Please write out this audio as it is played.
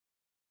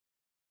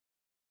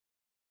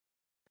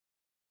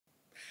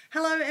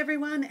Hello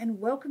everyone and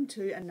welcome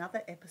to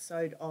another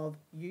episode of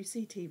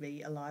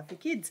UCTV Alive for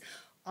Kids.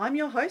 I'm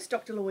your host,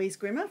 Dr. Louise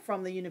Grimmer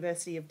from the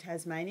University of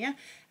Tasmania,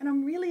 and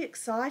I'm really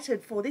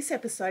excited for this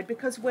episode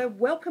because we're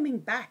welcoming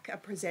back a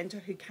presenter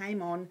who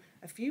came on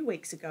a few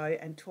weeks ago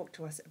and talked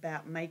to us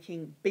about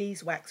making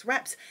beeswax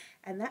wraps,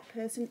 and that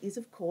person is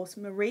of course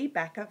Maree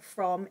Bakker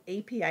from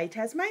EPA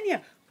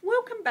Tasmania.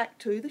 Welcome back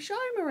to the show,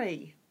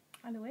 Maree.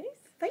 Hi Louise.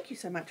 Thank you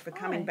so much for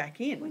coming back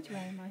in. Which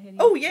way am I heading?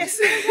 Oh, yes.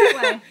 That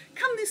way.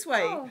 Come this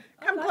way. Oh,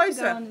 Come I'd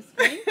closer. Like to go on the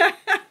screen.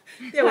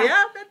 There we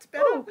are. That's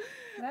better. Oh,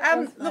 that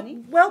was funny.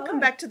 Look, welcome Hello.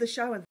 back to the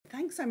show, and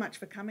thanks so much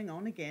for coming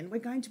on again. We're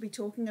going to be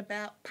talking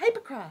about paper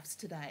crafts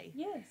today.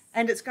 Yes.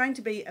 And it's going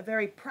to be a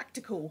very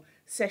practical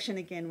session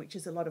again, which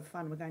is a lot of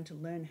fun. We're going to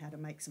learn how to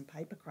make some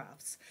paper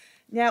crafts.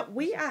 Now,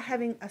 we are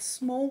having a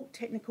small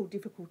technical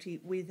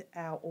difficulty with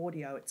our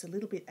audio. It's a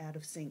little bit out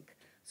of sync.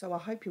 So I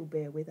hope you'll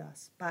bear with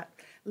us. But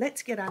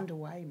let's get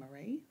underway,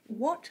 Maree.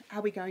 What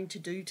are we going to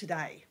do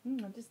today?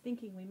 I'm just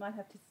thinking we might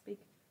have to speak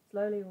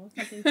slowly or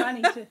something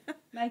funny to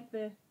make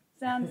the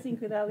sound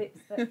sync with our lips,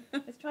 but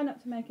let's try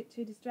not to make it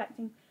too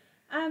distracting.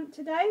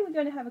 Today we're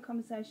going to have a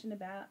conversation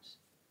about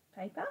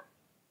paper,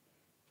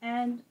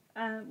 and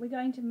we're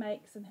going to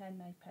make some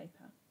handmade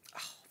paper.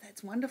 Oh,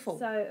 that's wonderful.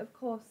 So, of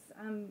course,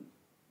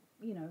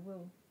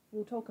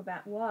 we'll talk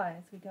about why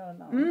as we go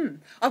along.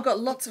 I've got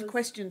lots of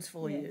questions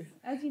for yes, you.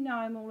 As you know,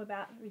 I'm all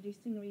about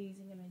reducing,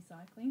 reusing and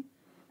recycling.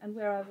 And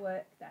where I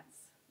work,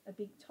 that's a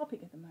big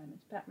topic at the moment,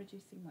 about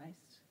reducing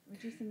waste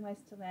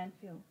to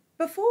landfill.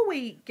 Before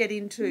we get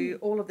into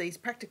all of these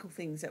practical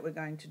things that we're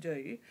going to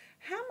do,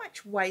 how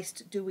much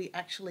waste do we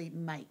actually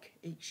make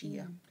each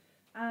year?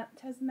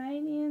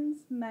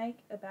 Tasmanians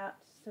make about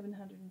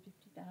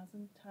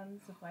 750,000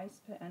 tonnes of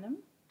waste per annum.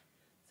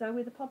 So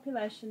with a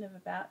population of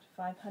about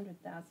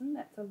 500,000,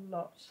 that's a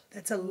lot.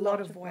 That's a lot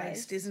of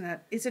waste, isn't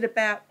it? Is it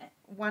about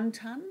 1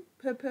 tonne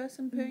per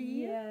person per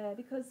year? Yeah,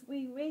 because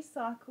we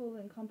recycle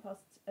and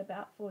compost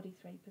about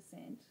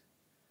 43%.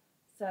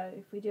 So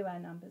if we do our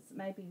numbers,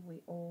 maybe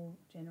we all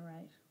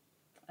generate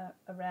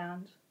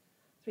around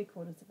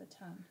 3/4 of a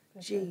tonne per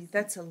person.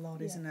 That's a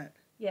lot, isn't it?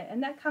 Yeah,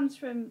 and that comes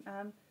from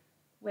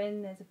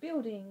when there's a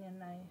building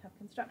and they have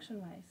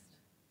construction waste,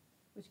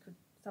 which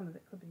some of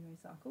it could be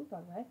recycled,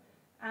 by the way.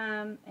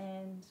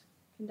 And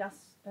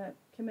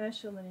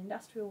commercial and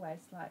industrial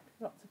waste, like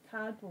lots of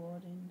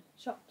cardboard in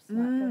shops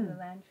might go to the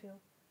landfill,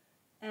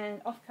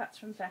 and offcuts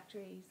from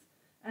factories,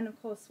 and of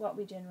course what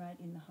we generate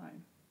in the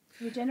home.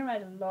 We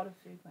generate a lot of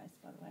food waste,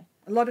 by the way.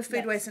 A lot of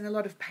food waste and a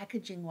lot of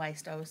packaging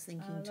waste, I was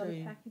thinking too. A lot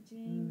of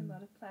packaging, a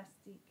lot of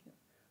plastic,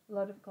 a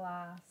lot of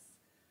glass,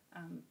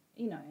 and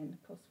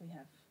of course we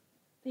have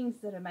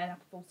things that are made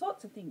up of all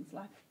sorts of things,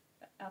 like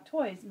our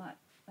toys might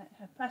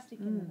have plastic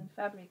in them and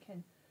fabric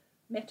and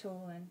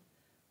metal, and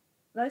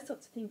those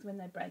sorts of things when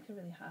they break are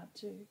really hard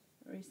to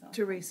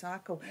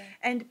recycle. Yeah.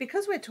 And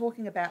because we're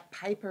talking about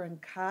paper and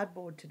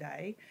cardboard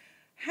today,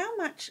 how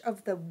much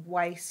of the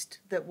waste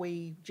that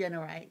we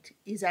generate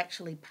is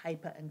actually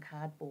paper and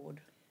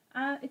cardboard?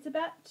 It's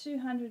about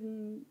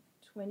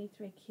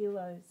 223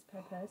 kilos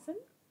per person.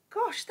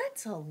 Gosh,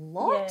 that's a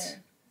lot.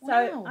 Yeah.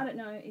 So wow. I don't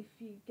know if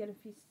you get a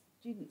few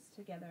students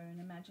together and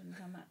imagine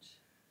how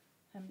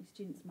many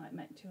students might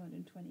make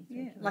 223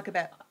 kilos. Like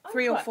about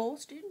 3 or 4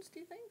 students, do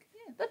you think?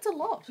 Yeah, that's a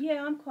lot.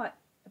 Yeah, I'm quite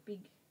a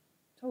big,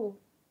 tall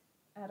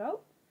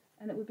adult,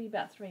 and it would be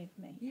about 3 of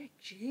me. Yeah,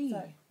 gee.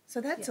 So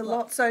that's a lot.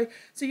 Lots.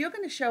 So you're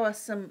going to show us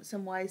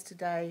some ways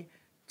today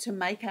to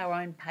make our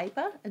own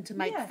paper and to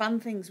make fun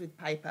things with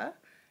paper,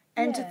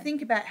 and to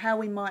think about how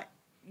we might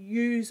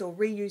use or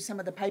reuse some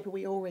of the paper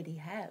we already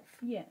have.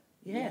 Yeah.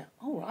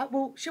 All right.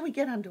 Well, shall we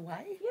get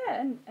underway?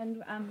 Yeah,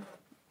 and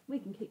we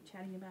can keep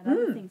chatting about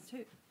other things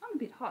too. I'm a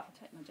bit hot. I'll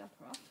take my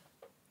jumper off.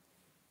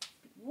 It's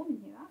a bit warm in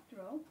here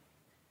after all.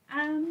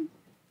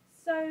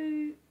 So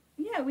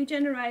we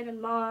generate a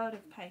lot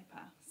of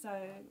paper.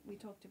 So we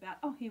talked about,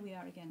 here we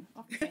are again.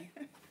 Off again.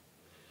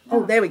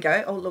 Oh, there we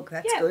go. Oh, look,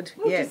 that's good.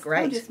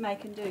 Great. We'll just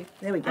make and do.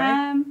 There we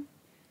go.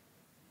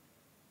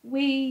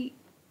 We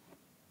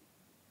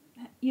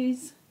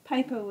use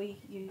paper. We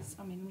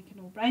can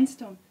all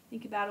brainstorm.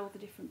 Think about all the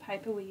different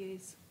paper we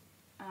use.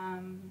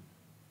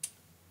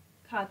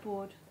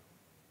 Cardboard.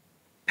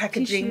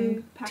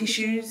 Packaging.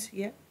 Tissues.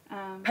 Yeah.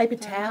 Paper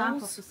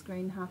towels. Half off the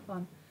screen, half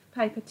on.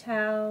 Paper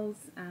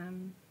towels.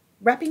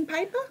 Wrapping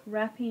paper?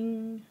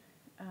 Wrapping.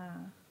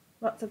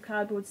 Lots of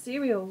cardboard,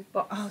 cereal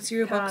boxes. Oh,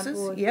 cereal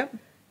boxes, yep.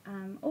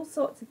 All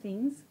sorts of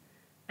things,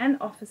 and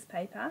office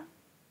paper.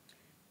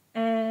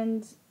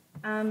 And,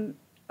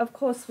 of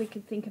course, we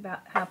could think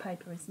about how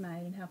paper is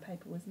made and how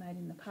paper was made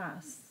in the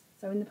past.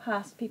 So in the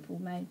past, people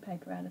made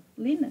paper out of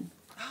linen.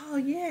 Oh,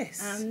 yes.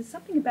 There's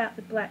something about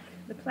the plague.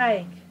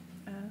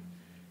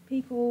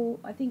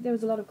 I think there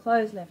was a lot of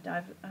clothes left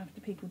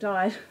after people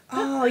died.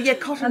 Oh, yeah,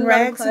 cotton and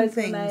rags a lot of and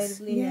things. Were made of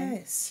linen.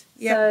 Yes.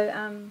 Yep.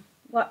 So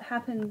what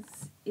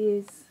happens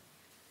is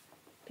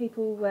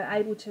people were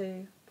able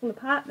to pull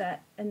apart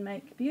that and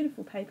make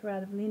beautiful paper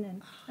out of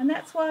linen. And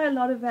that's why a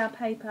lot of our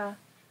paper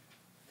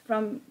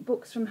from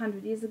books from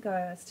 100 years ago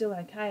are still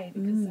okay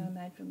because they were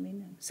made from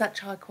linen. Such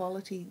high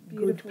quality,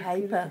 Beautiful, good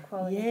paper. beautiful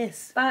quality.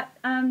 Yes. But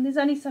there's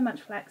only so much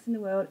flax in the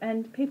world,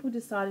 and people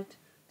decided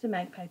to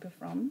make paper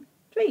from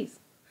trees.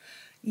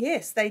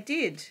 Yes, they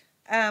did.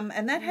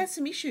 And that has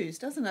some issues,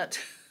 doesn't it?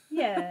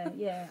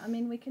 Yeah. I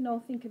mean, we can all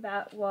think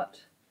about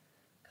what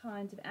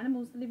kinds of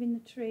animals live in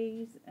the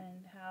trees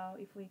and how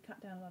if we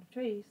cut down a lot of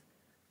trees,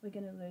 we're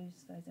going to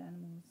lose those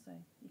animals. So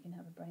you can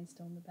have a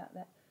brainstorm about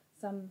that.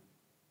 Some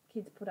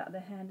kids put up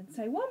their hand and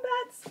say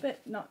wombats, but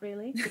not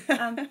really.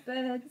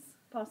 Birds,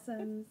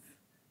 possums,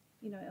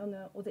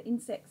 or the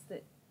insects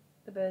that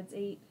the birds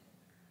eat,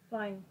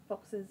 flying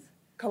foxes.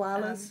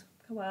 Koalas.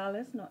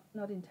 Koalas,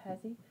 not in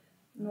Tassie,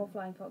 nor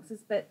flying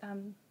foxes, but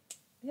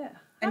yeah.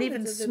 And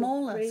even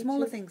smaller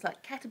things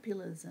like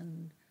caterpillars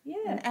and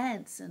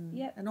ants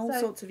and all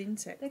sorts of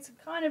insects. That's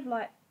kind of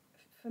like,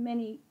 for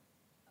many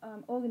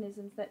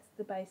organisms, that's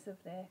the base of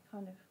their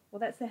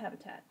that's their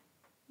habitat.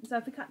 And so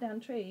if we cut down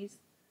trees,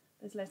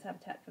 there's less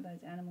habitat for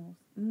those animals.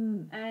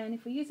 And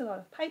if we use a lot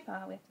of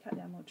paper, we have to cut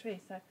down more trees.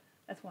 So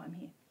that's why I'm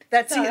here.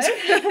 That's it.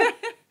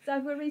 So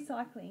if we're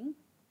recycling,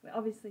 we're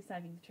obviously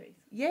saving the trees.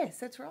 Yes,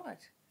 that's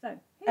right. So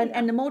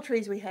and the more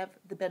trees we have,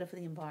 the better for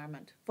the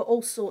environment, for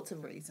all sorts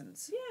of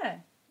reasons. Yeah.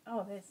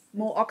 Oh, there's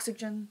more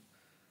oxygen.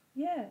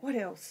 Yeah. What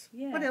else?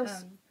 Yeah. What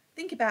else?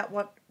 Think about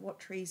what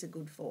trees are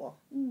good for.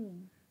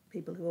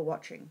 People who are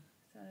watching.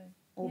 So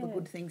all the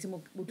good things,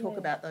 and we'll talk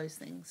about those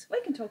things.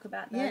 We can talk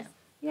about those.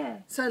 Yeah.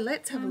 So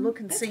let's have a look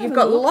and see. You've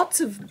got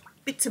lots of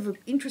bits of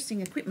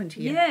interesting equipment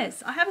here.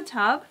 Yes, I have a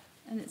tub,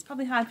 and it's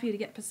probably hard for you to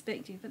get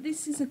perspective, but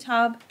this is a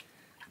tub,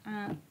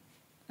 a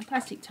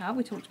plastic tub.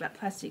 We talked about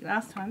plastic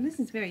last time.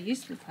 This is very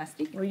useful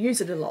plastic. We use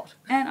it a lot.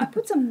 And I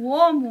put some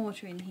warm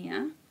water in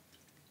here,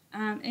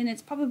 and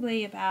it's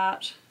probably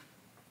about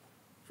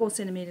 4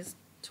 centimetres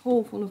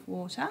tall, full of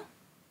water.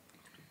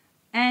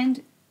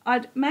 And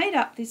I'd made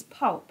up this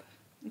pulp,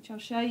 which I'll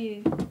show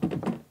you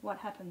what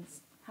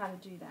happens, how to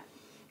do that.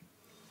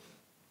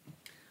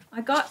 I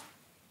got,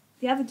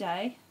 the other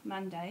day,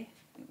 Monday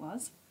it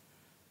was,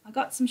 I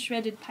got some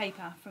shredded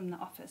paper from the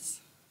office.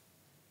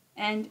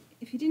 And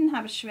if you didn't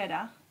have a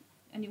shredder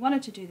and you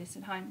wanted to do this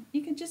at home,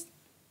 you could just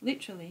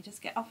literally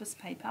just get office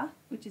paper,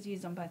 which is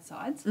used on both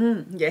sides.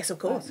 Yes, of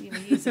course. You will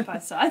use it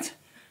both sides.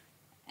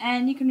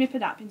 And you can rip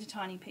it up into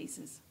tiny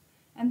pieces.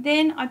 And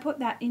then I put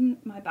that in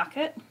my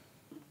bucket,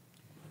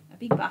 a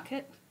big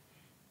bucket,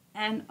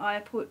 and I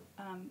put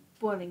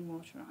boiling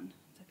water on.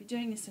 So if you're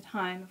doing this at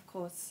home, of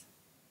course,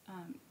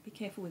 be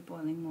careful with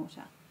boiling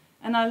water.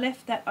 And I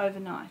left that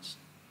overnight,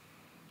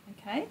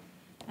 okay?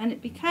 And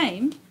it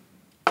became,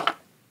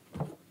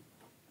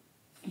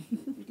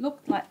 it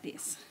looked like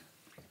this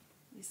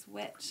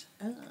wet,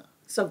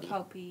 soggy,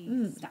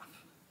 pulpy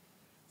stuff.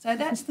 So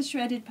that's the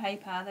shredded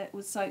paper that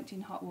was soaked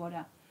in hot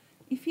water.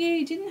 If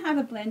you didn't have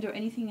a blender or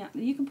anything,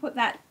 you can put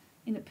that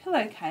in a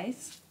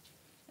pillowcase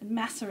and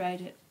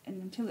macerate it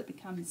until it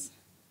becomes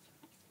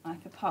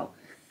like a pulp.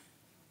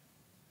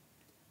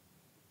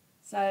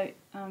 So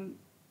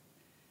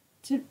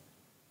to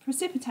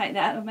precipitate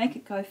that or make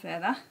it go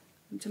further,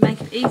 and to make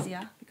it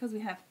easier, because we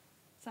have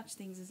such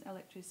things as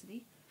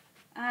electricity,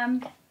 I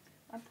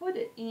put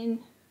it in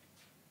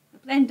a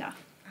blender.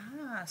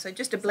 So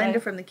just a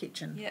blender from the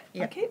kitchen.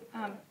 Yeah. I keep.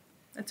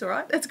 That's all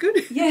right. That's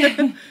good.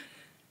 Yeah.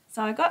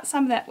 So I got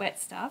some of that wet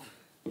stuff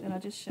that I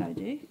just showed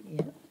you.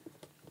 Yeah.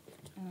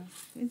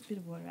 There's a bit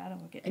of water out.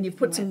 And you've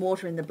put some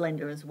water in the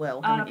blender as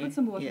well, haven't you? I put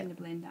some water in the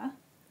blender,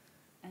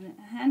 and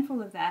a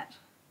handful of that,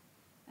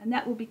 and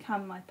that will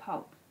become my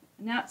pulp.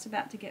 And now it's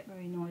about to get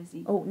very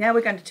noisy. Oh, now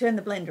we're going to turn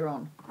the blender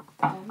on.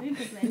 I'll move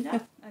the blender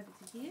over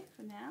to here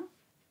for now.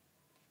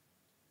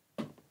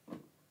 There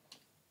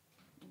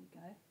we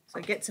go.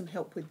 So get some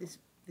help with this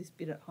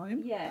bit at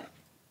home. Yeah.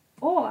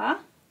 Or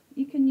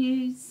you can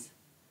use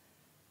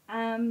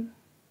a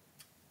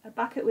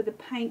bucket with a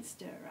paint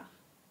stirrer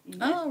in it.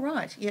 Oh,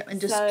 right. Yeah, and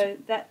just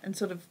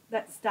sort of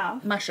that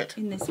stuff mush it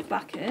in this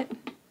bucket.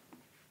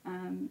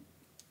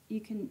 You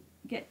can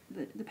get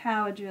the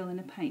power drill and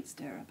a paint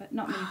stirrer, but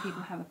not many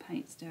people have a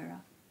paint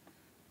stirrer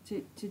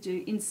to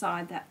do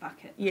inside that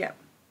bucket. Yeah.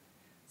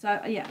 So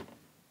yeah,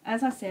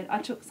 as I said, I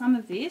took some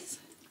of this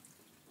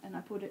and I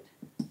put it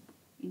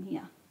in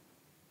here.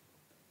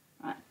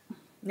 Right.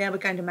 Now we're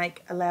going to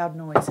make a loud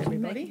noise,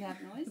 everybody. Make a loud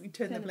noise. We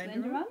turn the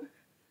blender on.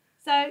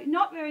 So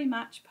not very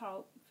much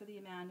pulp for the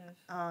amount of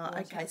water.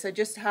 Okay, so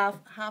just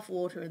half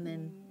water and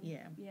then,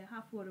 yeah. Yeah,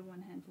 half water,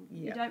 one handful.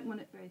 Yeah. You don't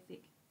want it very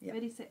thick. Yep.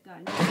 Ready, set, go.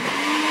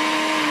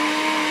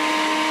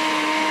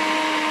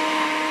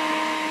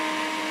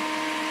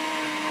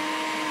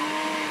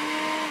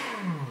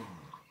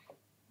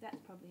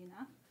 That's probably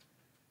enough.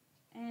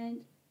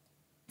 And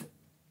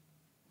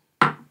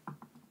turn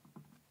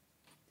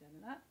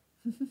it up.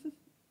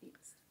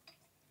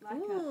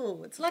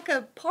 It's like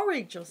a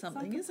porridge or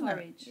something, isn't it?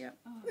 Porridge. Yep.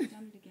 Oh, I've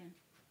done it again.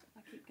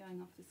 I keep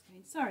going off the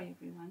screen. Sorry,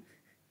 everyone.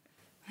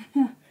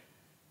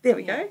 There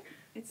we go.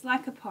 It's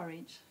like a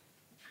porridge.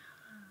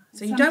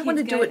 So you don't want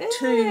to do it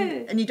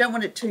too, and you don't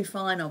want it too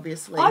fine,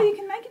 obviously. Oh, you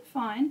can make it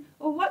fine.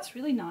 Or what's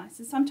really nice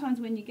is sometimes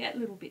when you get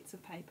little bits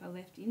of paper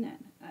left in it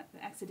that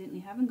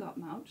accidentally haven't got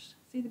mulched,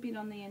 see the bit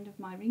on the end of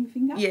my ring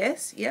finger?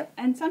 Yes, yep.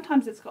 And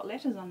sometimes it's got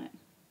letters on it.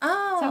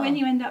 Oh. So when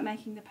you end up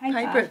making the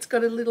paper, it's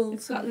got a little...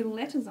 it's got little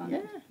letters on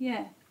it. Yeah.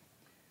 Yeah.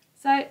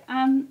 So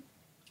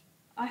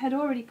I had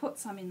already put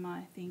some in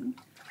my thing,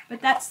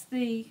 but that's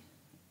the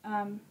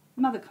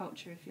mother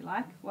culture, if you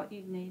like, what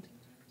you need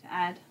to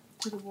add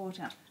to the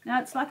water.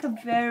 Now it's like a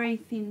very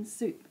thin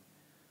soup,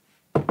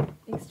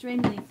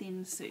 extremely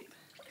thin soup,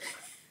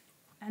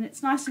 and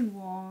it's nice and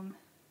warm.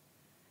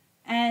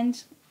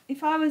 And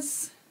if I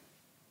was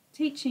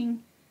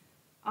teaching,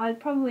 I'd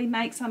probably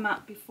make some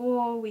up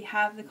before we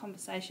have the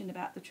conversation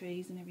about the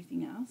trees and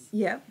everything else.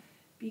 Yeah.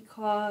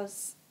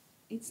 Because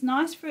it's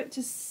nice for it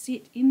to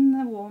sit in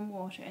the warm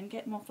water and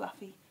get more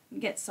fluffy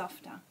and get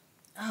softer.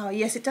 Oh,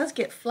 yes, it does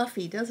get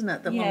fluffy, doesn't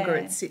it, the longer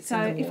it sits in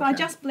the water. So if I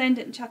just blend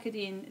it and chuck it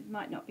in, it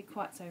might not be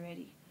quite so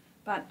ready.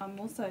 But I'm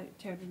also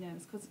terribly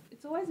nervous because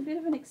it's always a bit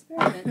of an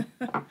experiment.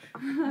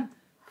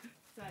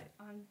 So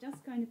I'm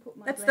just going to put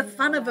my That's the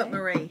fun of it,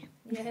 Maree.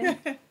 Yeah.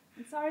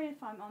 I'm sorry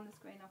if I'm on the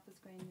screen, off the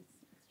screen,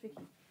 it's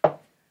tricky.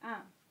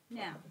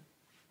 Now,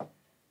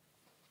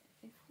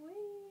 if we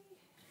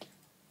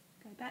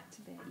go back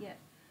to there, yeah.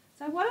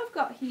 So what I've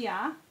got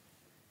here,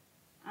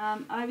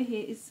 over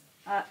here is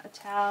a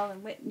towel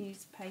and wet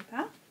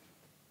newspaper.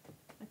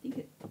 I think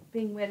it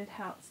being wetted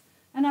helps.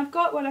 And I've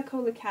got what I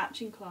call a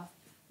couching cloth,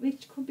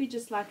 which could be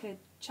just like a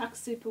Chuck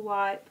super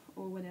wipe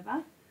or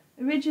whatever.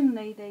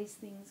 Originally these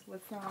things were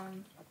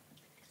from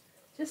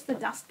just the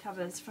dust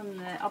covers from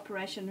the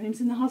operation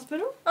rooms in the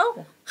hospital.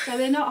 Oh. So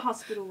they're not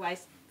hospital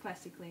waste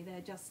classically,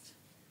 they're just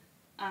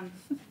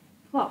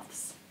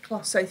cloths.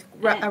 Cloth, so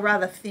a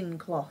rather thin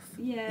cloth.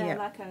 Yeah,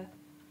 like a...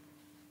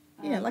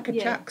 like a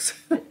Chuck's.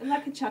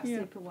 Like a Chuck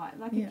super white,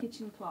 like a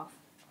kitchen cloth.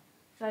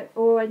 So,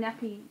 or a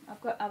nappy,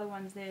 I've got other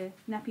ones there,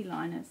 nappy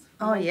liners.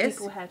 Oh, yes.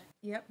 People had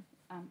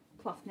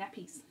cloth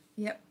nappies.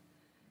 Yep.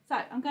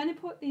 So I'm going to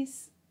put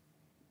this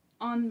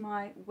on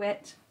my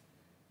wet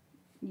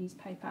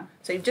newspaper.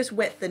 So you've just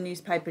wet the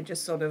newspaper,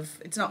 just sort of,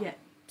 it's not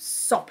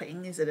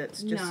sopping, is it?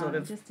 It's just sort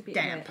of just a bit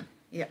damp. Wet.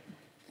 Yep.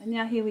 And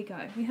now here we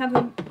go. We have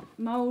a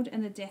mould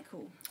and a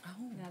decal.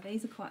 Oh. Now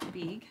these are quite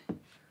big.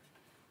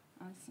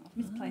 I've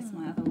misplaced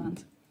my other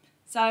ones.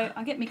 So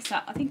I get mixed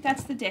up. I think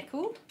that's the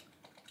decal.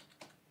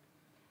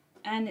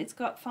 And it's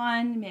got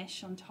fine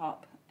mesh on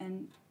top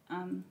and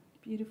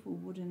beautiful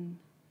wooden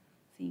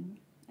thing.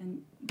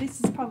 And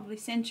this is probably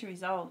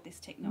centuries old, this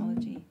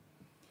technology.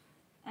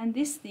 And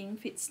this thing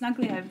fits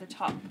snugly over the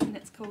top, and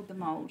it's called the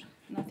mould.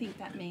 And I think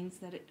that means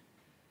that it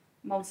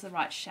moulds the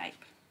right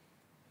shape.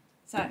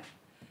 So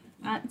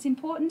it's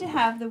important to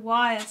have the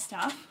wire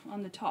stuff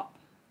on the top,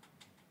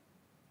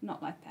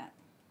 not like that.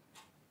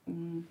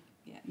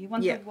 Yeah, you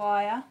want the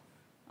wire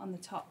on the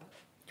top.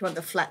 You want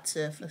the flat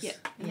surface. Yeah,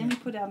 and then we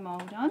put our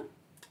mould on.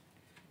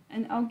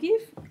 And I'll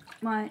give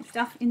my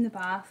stuff in the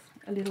bath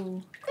a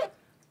little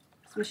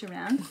swish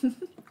around.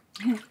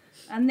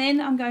 And then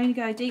I'm going to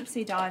go deep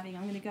sea diving.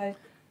 I'm going to go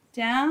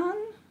down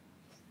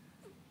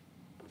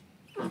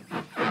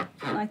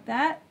like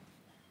that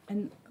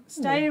and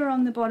stay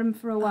on the bottom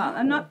for a while.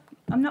 I'm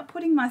not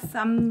putting my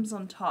thumbs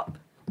on top.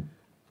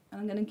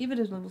 I'm going to give it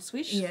a little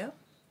swish. Yeah.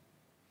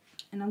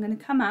 And I'm going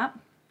to come up.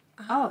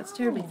 Oh, it's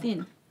terribly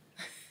thin.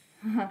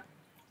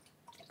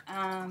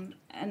 And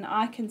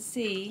I can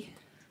see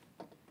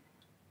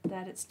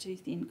that it's too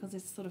thin because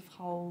it's sort of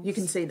holes. You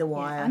can see the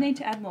wire. Yeah, I need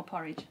to add more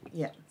porridge.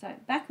 Yeah. So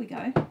back we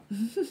go.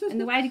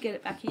 And the way to get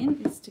it back in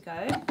is to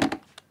go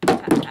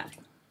tap, tap.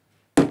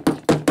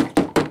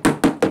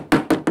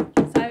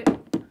 So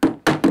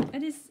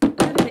it is a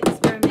bit of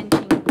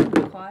experimenting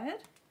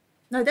required.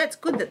 No, that's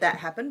good that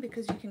happened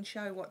because you can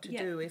show what to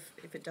do if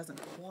it doesn't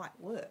quite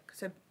work.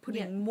 So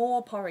putting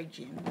more porridge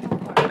in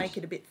to make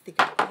it a bit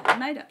thicker. I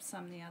made up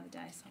some the other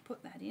day, so I'll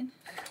put that in.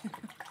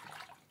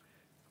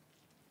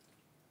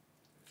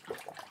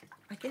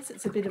 I guess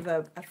it's a bit of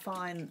a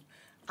fine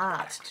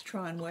art to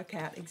try and work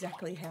out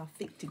exactly how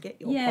thick to get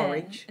your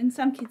porridge. And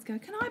some kids go,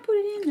 can I put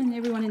it in? And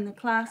everyone in the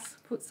class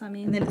puts some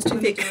in. And then it's too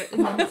thick.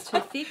 And then it's too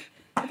thick.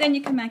 But then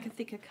you can make a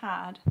thicker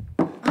card.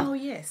 Oh,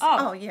 yes.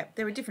 Oh, yeah.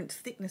 There are different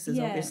thicknesses,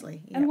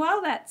 obviously. Yeah. And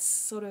while that's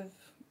sort of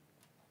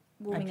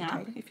warming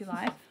up, if you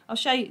like, I'll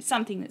show you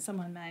something that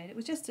someone made. It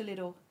was just a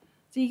little...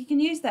 So you can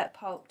use that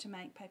pulp to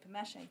make paper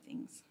mache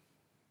things.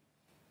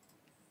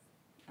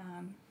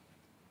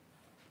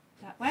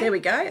 That way. There we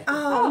go.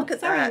 Oh, look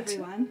at that.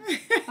 Sorry, everyone.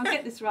 I'll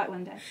get this right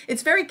one day.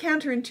 It's very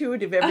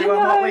counterintuitive, everyone,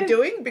 what we're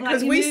doing,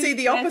 because we see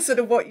the opposite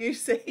of what you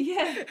see.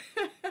 Yeah.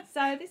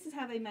 So this is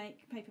how they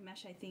make paper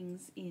mache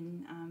things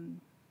in,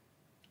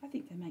 I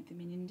think they make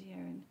them in India,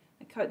 and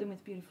they coat them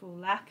with beautiful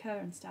lacquer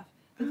and stuff.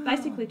 It's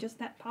basically just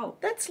that pulp.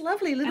 That's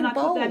lovely, little bowl. And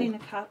I bowl. put that in a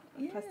cup,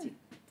 a plastic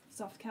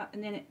soft cup,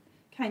 and then it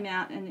came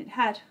out and it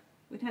had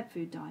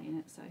food dye in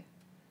it, so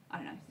I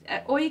don't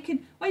know. Or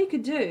what you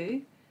could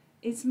do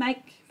is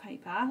make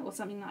paper or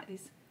something like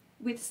this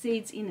with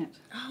seeds in it.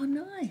 Oh,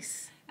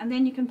 nice. And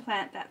then you can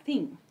plant that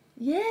thing.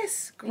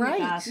 Yes, great. In the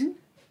garden.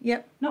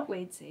 Yep. Not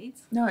weed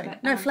seeds. No,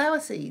 but, no, flower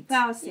seeds.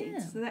 Flower seeds. Yeah.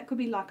 So that could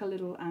be like a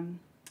little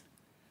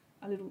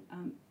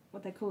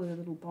what they call it, a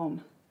little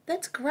bomb.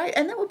 That's great.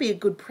 And that would be a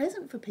good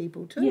present for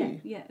people too. Yeah,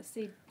 yeah, a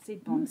seed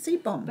bomb.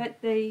 Seed bomb.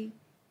 But the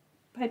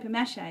paper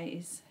mache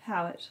is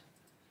how it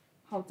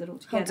holds it all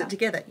together. Holds it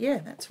together. Yeah,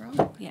 that's right.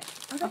 Yeah.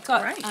 Oh, that's I've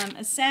got great.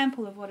 a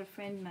sample of what a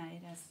friend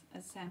made as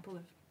a sample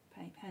of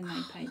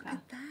handmade paper. Look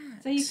at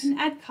that. So you can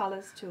add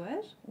colours to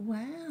it.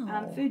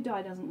 Wow. Food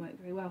dye doesn't work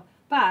very well,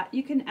 but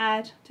you can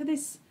add to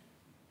this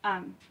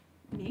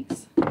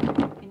mix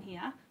in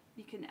here.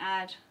 You can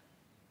add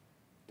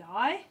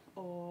dye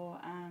or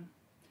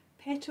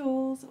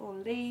petals or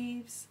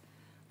leaves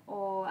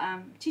or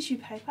tissue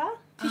paper.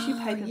 Tissue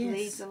paper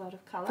bleeds a lot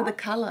of colour. For the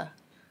colour.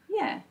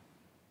 Yeah.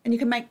 And you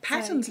can make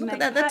patterns. So Look at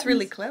that. That's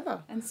really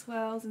clever. And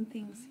swirls and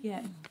things.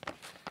 Yeah.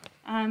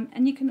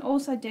 And you can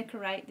also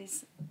decorate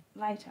this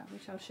later,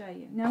 which I'll show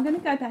you. Now I'm going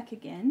to go back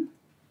again.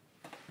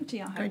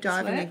 Gee, I hope Go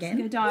diving this works. again.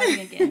 Go diving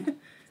again.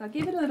 So I'll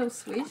give it a little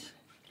swish.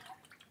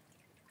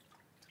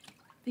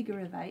 Figure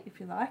of 8 if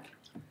you like.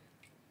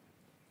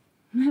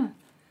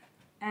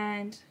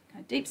 And go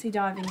deep sea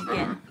diving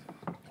again.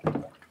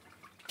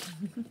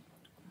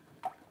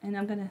 And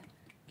I'm going to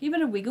give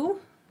it a wiggle.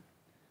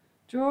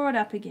 Draw it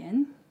up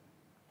again.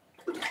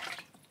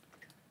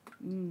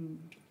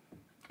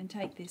 And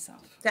take this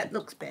off. That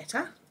looks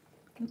better.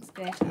 Looks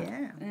better.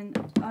 Yeah. And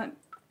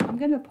I'm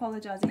going to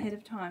apologise ahead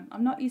of time.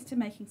 I'm not used to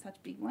making such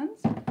big ones,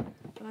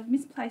 but I've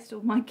misplaced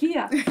all my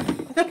gear. I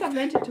think I've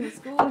lent it to a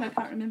school and I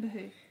can't remember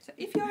who. So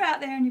if you're out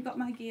there and you've got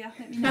my gear,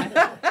 let me know.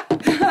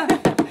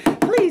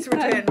 Please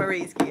return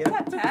Maree's gear.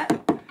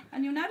 Tap.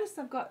 And you'll notice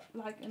I've got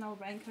like an old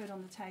raincoat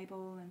on the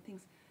table and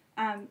things.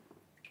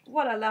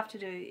 What I love to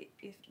do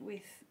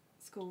with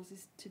schools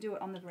is to do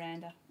it on the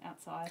veranda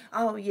outside.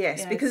 Oh yes,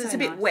 You know, because it's so a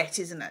bit nice. wet,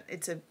 isn't it?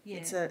 It's a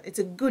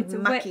good It's a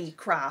mucky wet-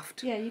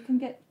 craft. Yeah, you can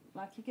get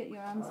you get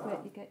your arms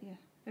wet, you get your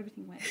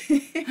everything wet.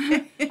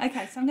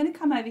 Okay, so I'm going to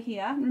come over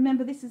here.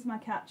 Remember, this is my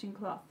couching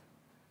cloth,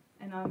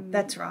 and I'm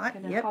That's right.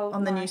 gonna Yep, hold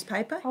on the my-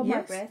 newspaper. Hold my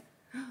Yes. breath.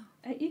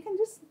 You can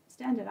just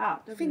stand it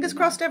up. doesn't Fingers really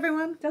crossed, matter.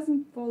 everyone. It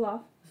doesn't fall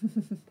off.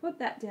 Put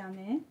that down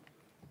there.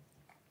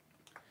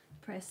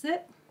 Press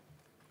it.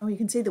 Oh, you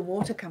can see the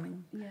water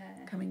coming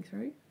Yeah.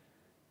 through.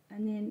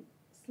 And then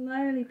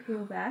slowly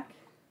peel back.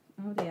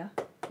 Oh dear.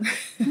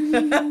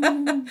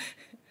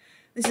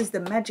 This is the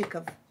magic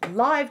of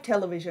live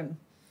television.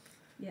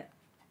 Yeah.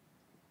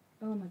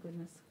 Oh my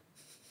goodness.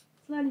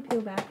 Slowly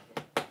peel back.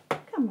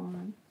 Come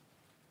on.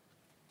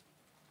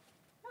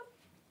 Oh.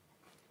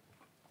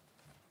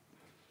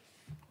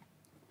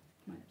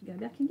 Might have to go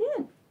back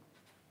again.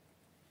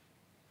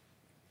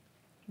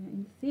 Now,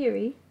 in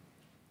theory,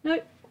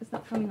 nope, it's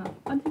not coming off.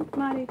 I think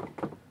Maree.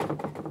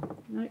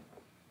 Nope.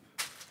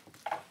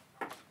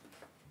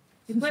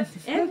 It works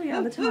every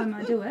other time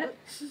I do it.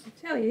 I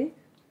tell you.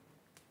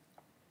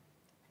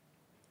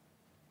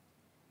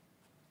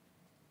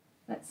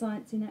 That's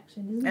science in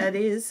action, isn't it?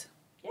 It is.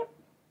 Yep.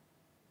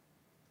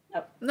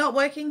 Nope. Not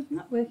working.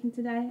 Not working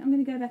today. I'm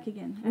going to go back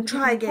again. We'll Add a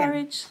try bit more again.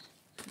 Courage.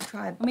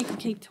 Try. And we can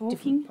keep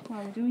talking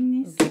while we're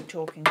doing this. We'll keep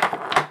talking.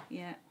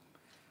 Yeah.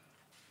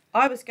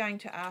 I was going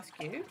to ask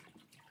you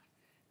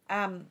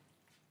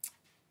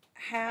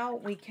how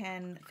we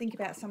can think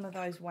about some of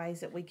those ways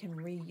that we can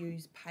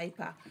reuse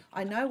paper.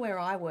 I know where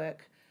I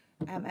work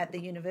at the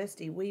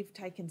university, we've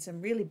taken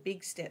some really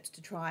big steps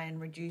to try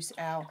and reduce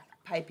our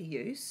paper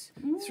use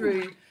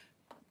through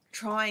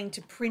trying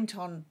to print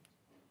on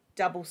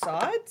double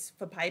sides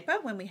for paper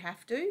when we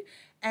have to,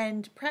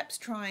 and perhaps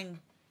trying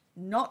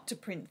not to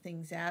print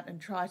things out and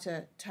try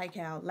to take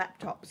our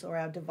laptops or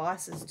our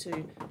devices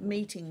to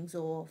meetings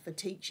or for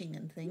teaching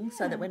and things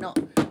so that we're not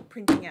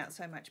printing out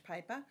so much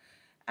paper.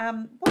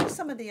 What are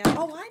some of the...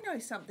 Oh, I know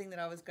something that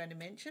I was going to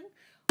mention.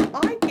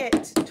 I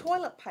get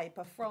toilet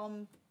paper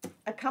from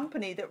a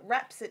company that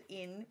wraps it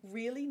in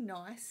really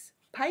nice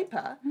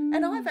paper,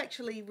 and I've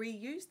actually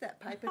reused that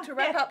paper to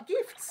wrap up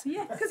gifts.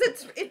 Yes. Because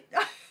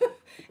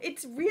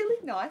it's really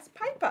nice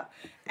paper,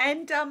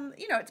 and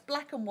you know, it's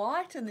black and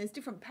white, and there's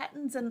different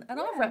patterns, and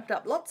I've wrapped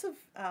up lots of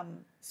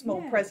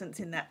small presents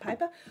in that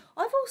paper.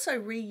 I've also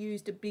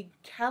reused a big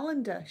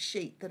calendar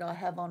sheet that I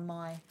have on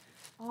my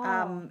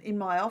in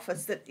my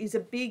office that is a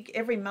big,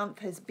 every month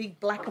has big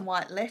black and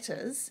white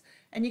letters,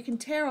 and you can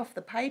tear off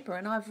the paper,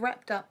 and I've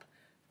wrapped up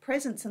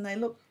presents and they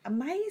look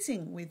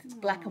amazing with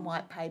black and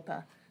white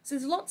paper. So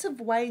there's lots of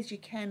ways you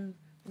can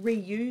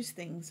reuse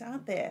things,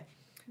 aren't there?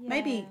 Yeah.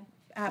 Maybe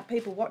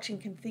people watching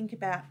can think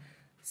about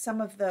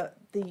some of the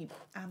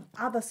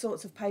other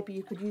sorts of paper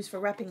you could use for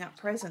wrapping up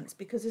presents,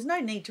 because there's no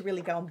need to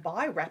really go and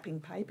buy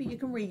wrapping paper. You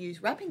can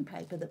reuse wrapping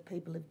paper that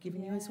people have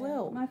given you as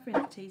well. My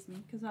friends tease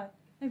me because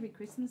every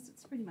Christmas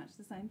it's pretty much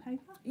the same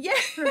paper Yeah.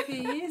 for a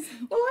few years.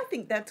 Well, I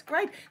think that's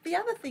great. The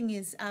other thing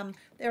is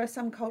there are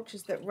some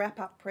cultures that wrap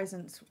up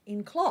presents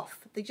in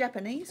cloth. The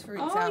Japanese, for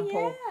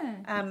example. Oh,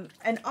 yeah.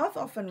 And I've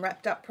often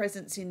wrapped up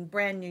presents in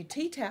brand new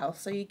tea towels.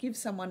 So you give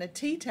someone a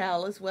tea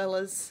towel as well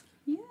as,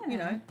 you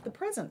know, the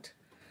present.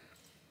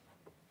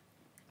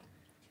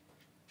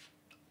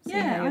 See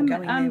how you're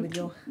going there with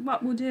your...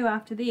 What we'll do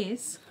after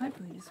this,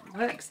 hopefully this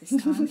works this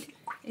time,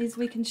 is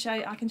I can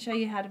show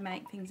you how to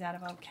make things out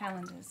of old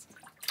calendars.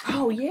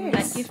 Oh, yes.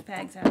 Make gift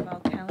bags out of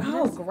old calendars.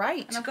 Oh,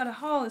 great. And I've got a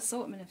whole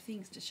assortment of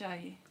things to show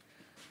you.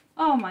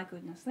 Oh my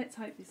goodness, let's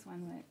hope this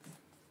one works.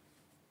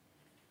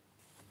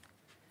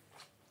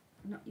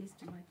 I'm not used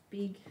to my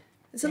big...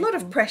 There's a lot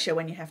of pressure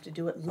when you have to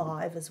do it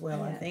live as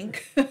well, I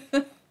think. Oh,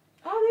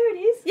 there it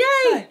is. Yay!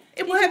 So,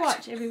 it worked.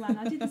 Watch, everyone.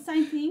 I did the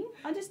same thing.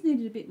 I just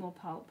needed a bit more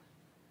pulp.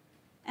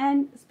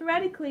 And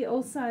sporadically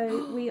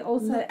also, we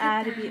also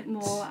add a bit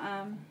more...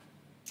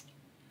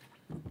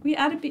 we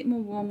add a bit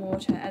more warm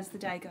water as the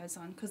day goes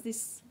on because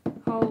this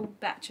whole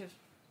batch of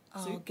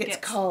soup gets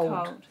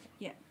cold.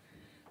 Yeah.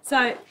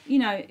 So, you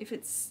know, if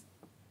it's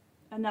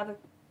another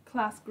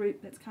class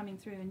group that's coming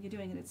through and you're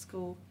doing it at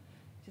school,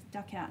 just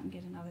duck out and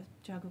get another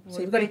jug of water.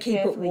 So you've got to keep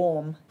it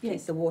warm, yes.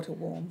 Keep the water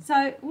warm.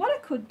 So what I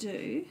could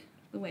do,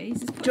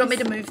 Louise, is put do you want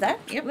me to move that?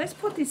 Yep. Let's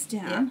put this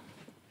down.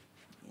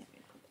 Yeah.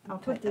 I'll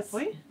put this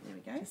for you. There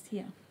we go. Just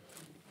here.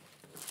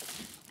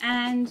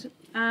 And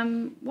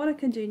what I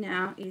can do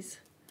now is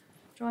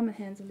dry my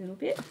hands a little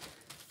bit.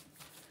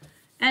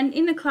 And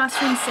in the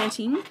classroom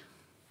setting,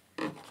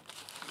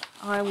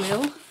 I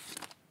will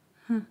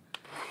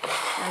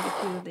take a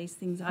few of these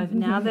things over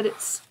now that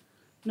it's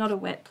not a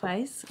wet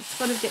place. It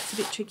sort of gets a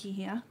bit tricky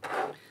here.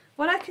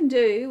 What I can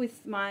do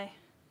with my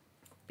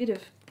bit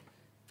of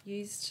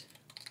used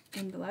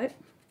envelope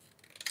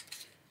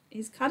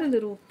is cut a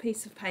little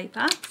piece of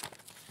paper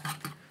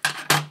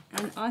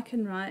and I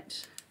can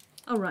write,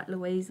 I'll write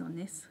Louise on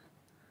this.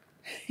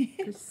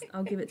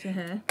 I'll give it to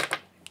her.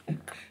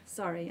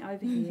 Sorry,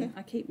 over here.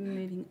 I keep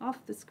moving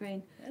off the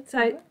screen.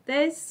 So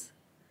there's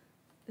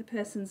the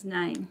person's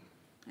name,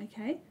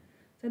 okay?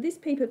 So this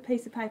piece of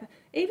paper,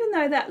 even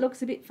though that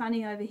looks a bit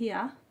funny over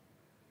here,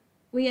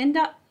 we end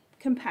up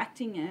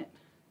compacting it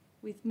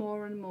with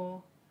more and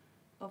more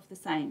of the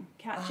same.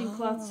 Couching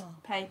cloths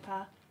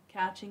paper,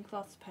 couching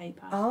cloths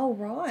paper. Oh,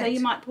 right. So you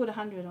might put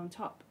 100 on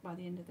top by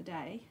the end of the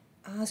day.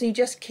 So you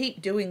just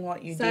keep doing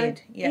what you did.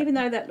 So even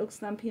though that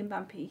looks lumpy and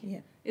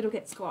bumpy, it'll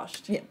get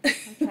squashed. Yep.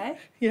 Okay?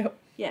 Yep.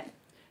 Yeah.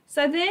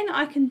 So then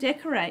I can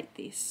decorate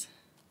this.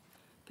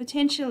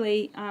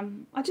 Potentially,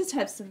 I just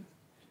have some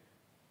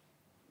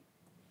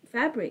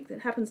fabric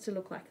that happens to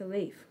look like a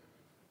leaf.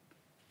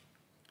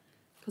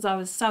 Because I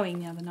was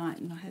sewing the other night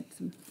and I had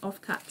some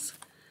offcuts.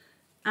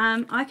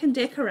 I can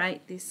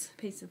decorate this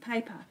piece of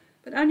paper,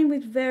 but only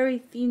with very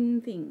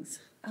thin things.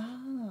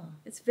 Ah.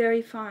 It's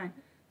very fine.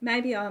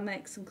 Maybe I'll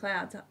make some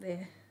clouds up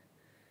there.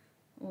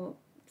 Or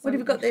what have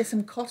you got there?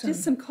 Some cotton?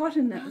 Just some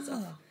cotton that was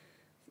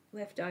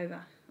left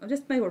over. I'll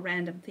just make a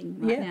random thing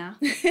right now.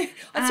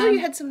 I saw you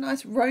had some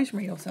nice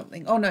rosemary or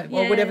something. Oh, no,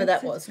 well, whatever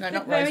that was. No,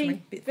 not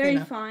rosemary. Bit very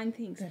thinner. fine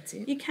things. That's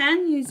it. You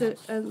can use a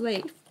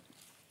leaf.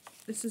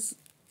 This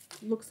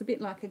looks a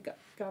bit like a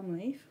gum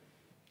leaf.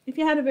 If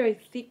you had a very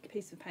thick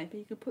piece of paper,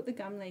 you could put the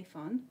gum leaf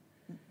on.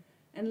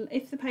 And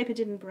if the paper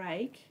didn't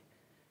break,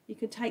 you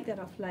could take that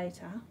off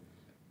later.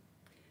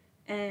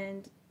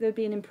 And there'd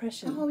be an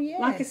impression. Oh,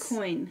 yes. Like a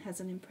coin has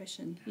an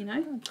impression, you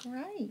know? Oh,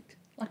 great.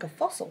 Like a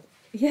fossil.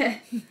 Yeah.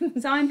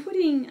 So I'm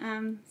putting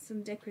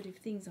some decorative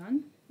things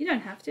on. You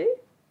don't have to.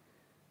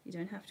 You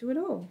don't have to at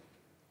all.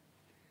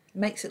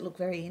 Makes it look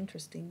very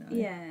interesting, though.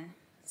 Yeah.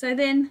 So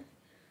then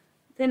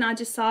I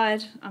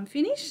decide I'm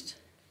finished.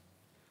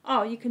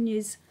 Oh, you can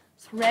use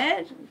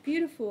thread.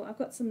 Beautiful. I've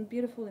got some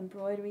beautiful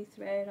embroidery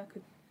thread. I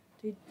could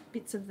do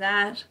bits of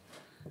that.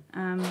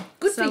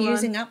 Good for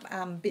using up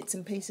bits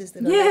and pieces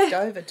that are left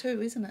over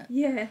too, isn't it?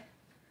 Yeah.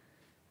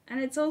 And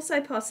it's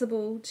also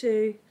possible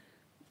to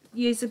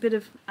use a bit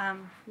of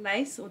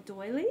lace or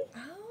doily.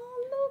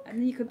 Oh, look.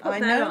 And you could put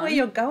that on. I know where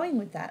you're going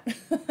with that.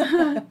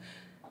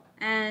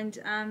 And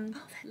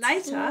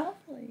later,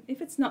 if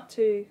it's not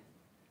too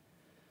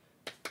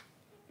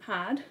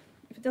hard,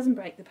 if it doesn't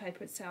break the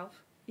paper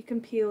itself, you can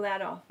peel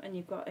that off and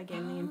you've got,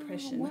 again, the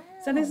impression. Wow.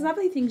 So there's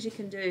lovely things you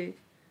can do.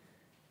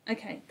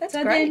 Okay, that's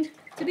so great. Then,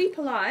 to be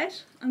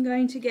polite, I'm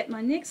going to get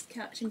my next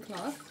couching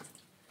cloth.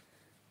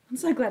 I'm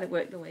so glad it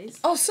worked, Louise.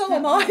 Oh, so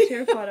am I. How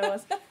terrified I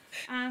was.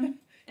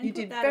 You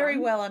did very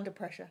well under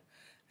pressure.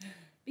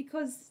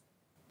 Because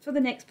for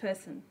the next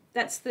person,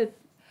 that's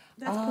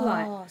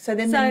polite. So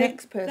then the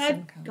next person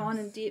they've comes. gone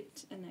and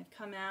dipped and they've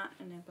come out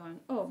and they've gone,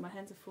 oh, my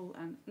hands are full.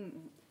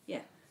 Yeah.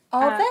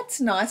 Oh,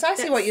 that's nice. I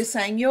see what you're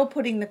saying. You're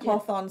putting the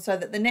cloth on so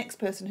that the next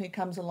person who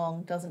comes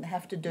along doesn't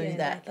have to do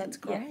that. That's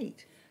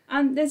great.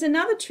 There's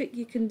another trick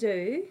you can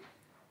do.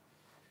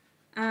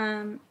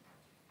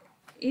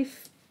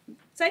 If,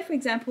 say for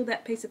example,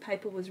 that piece of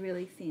paper was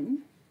really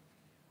thin,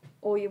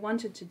 or you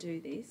wanted to do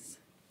this,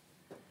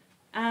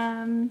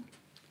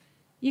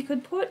 you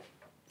could put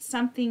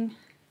some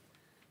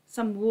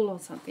wool or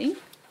something.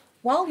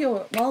 While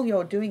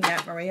you're doing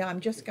that, Maree, I'm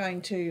just going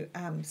to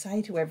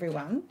say to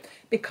everyone,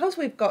 because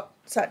we've got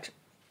such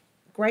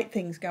great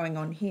things going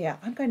on here,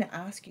 I'm going to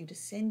ask you to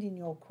send in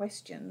your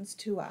questions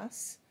to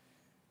us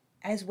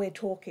as we're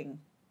talking.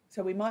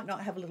 So we might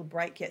not have a little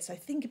break yet. So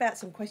think about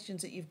some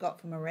questions that you've got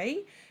for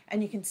Maree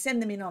and you can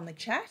send them in on the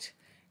chat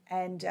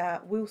And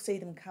we'll see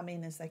them come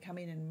in as they come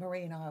in, and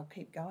Maree and I will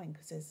keep going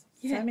because there's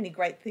Yeah. so many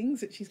great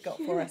things that she's got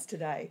for us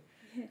today.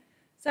 Yeah.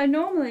 So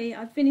normally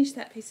I'd finish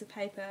that piece of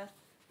paper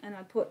and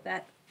I'd put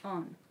that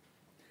on.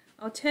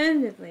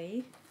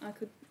 Alternatively, I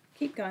could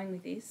keep going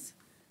with this,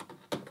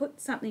 put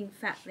something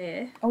fat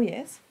there. Oh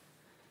yes.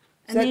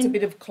 So And that's then,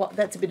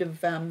 a bit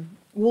of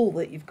wool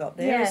that you've got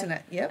there, Yeah. not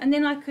it? Yep. And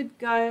then I could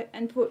go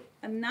and put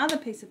another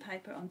piece of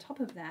paper on top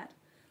of that.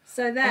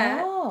 So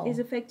that is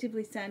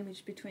effectively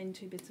sandwiched between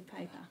two bits of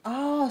paper.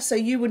 Oh, so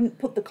you wouldn't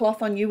put the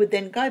cloth on, you would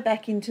then go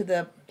back into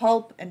the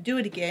pulp and do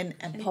it again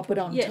and pop it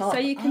on top. So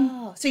you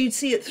can. So you'd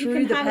see it through you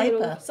can the have paper. a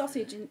little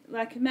sausage, and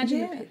like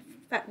imagine a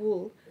fat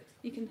wool.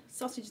 You can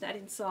sausage that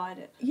inside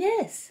it.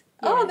 Yes.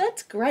 Yeah. Oh,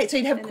 that's great. So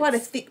you'd have And quite a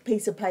it's- thick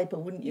piece of paper,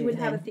 wouldn't you? You would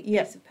have a thick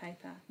piece of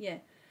paper, yeah.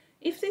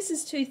 If this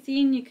is too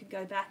thin, you could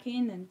go back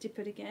in and dip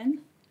it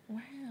again.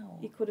 Wow.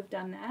 You could have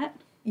done that.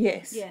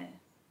 Yes. Yeah.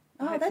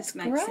 Oh, hope that's this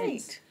makes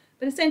great. sense.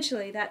 But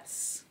essentially,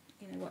 that's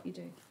what you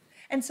do.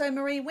 And so,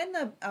 Maree, when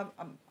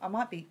I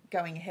might be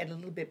going ahead a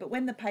little bit, but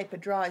when the paper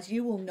dries,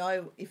 you will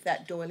know if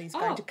that doily is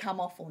going to come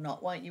off or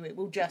not, won't you? It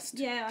will just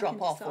drop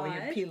off, or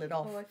you peel it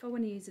off. Or if I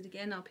want to use it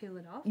again, I'll peel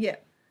it off. Yeah.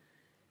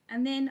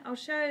 And then I'll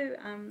show,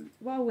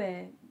 while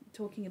we're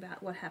talking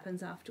about what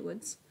happens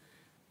afterwards,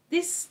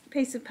 this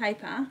piece of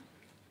paper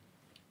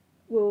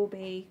will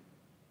be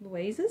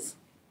Louise's,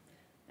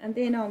 and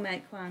then I'll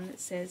make one that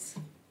says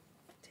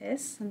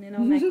Tess, and then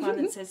I'll make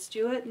one that says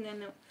Stuart, and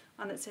then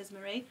one that says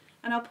Maree,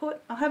 and I'll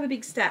have a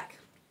big stack.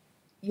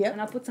 Yep.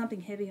 And I'll put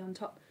something heavy on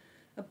top,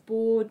 a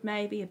board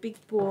maybe, a big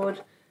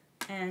board,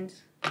 and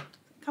a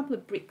couple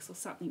of bricks or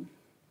something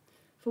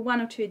for 1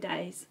 or 2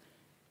 days,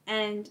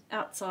 and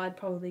outside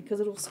probably, because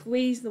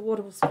the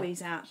water will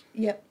squeeze out.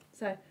 Yep.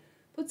 So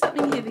put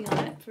something heavy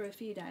on it for a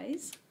few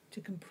days. To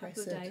compress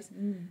couple of it. days.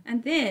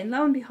 And then,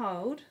 lo and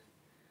behold,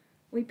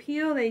 we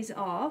peel these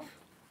off,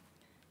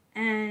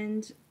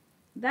 and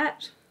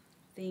that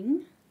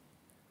thing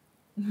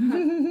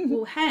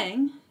will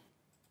hang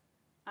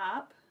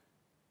up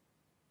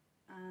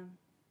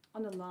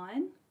on a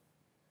line,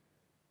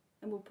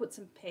 and we'll put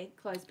some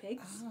clothes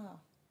pegs,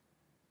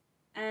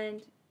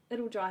 and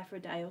it'll dry for a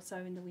day or so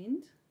in the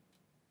wind,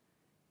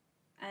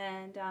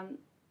 and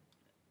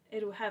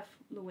it'll have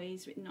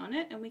Louise written on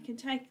it, and we can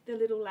take the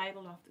little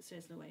label off that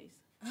says Louise.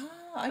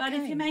 Okay. But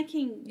if you're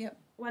making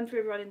one for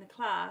everyone in the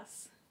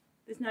class,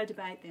 there's no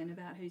debate then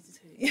about whose is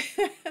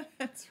whose.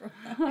 That's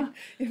right.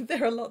 If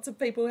there are lots of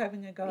people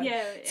having a go.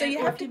 Yeah. So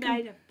you have to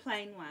made a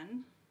plain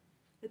one,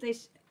 at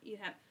least you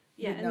have.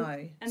 Yeah. You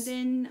know. And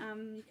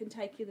then you can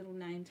take your little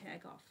name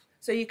tag off.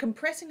 So you're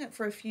compressing it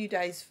for a few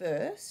days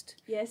first.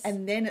 Yes.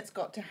 And then it's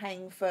got to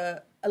hang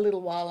for a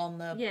little while on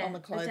the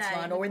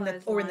clothesline, or in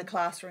the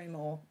classroom,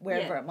 or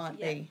wherever it might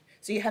be.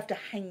 So you have to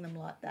hang them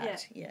like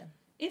that. Yeah.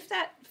 If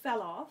that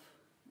fell off,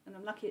 and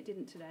I'm lucky it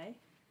didn't today,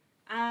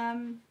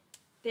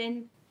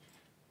 then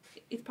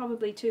it's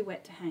probably too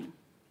wet to hang.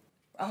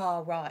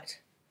 Oh, right.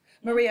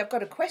 Maree, I've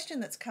got a question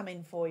that's come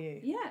in for you.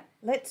 Yeah.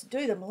 Let's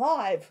do them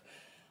live.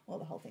 Well,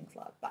 the whole thing's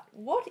live. But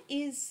what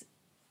is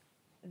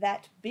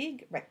that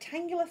big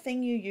rectangular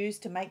thing you use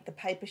to make the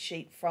paper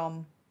sheet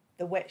from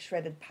the wet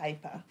shredded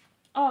paper?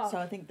 Oh, so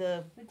I think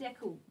the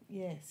decal.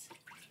 Yes.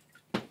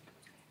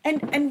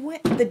 And where,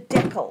 the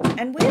decal.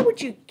 And where would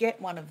you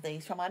get one of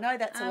these from? I know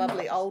that's a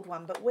lovely old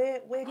one, but where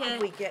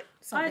could we get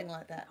something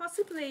like that?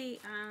 Possibly,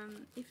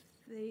 if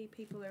the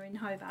people are in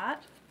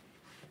Hobart,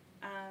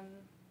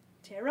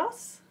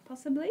 Teros,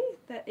 possibly,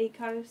 the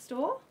eco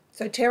store.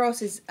 So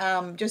Teros is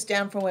just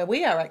down from where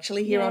we are,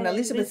 actually, here on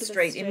Elizabeth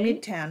Street in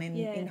Midtown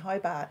in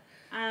Hobart.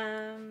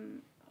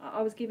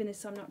 I was given this,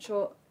 so I'm not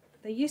sure.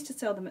 They used to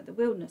sell them at the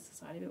Wilderness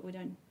Society, but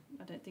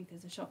I don't think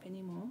there's a shop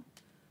anymore.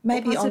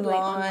 Maybe possibly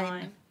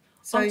online.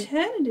 So,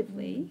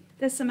 alternatively,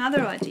 there's some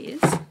other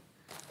ideas.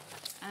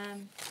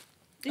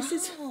 This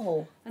is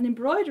an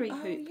embroidery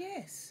hoop. Oh,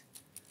 yes.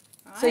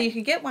 Right? So you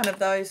could get one of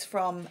those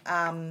from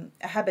a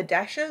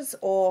Haberdashers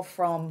or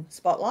from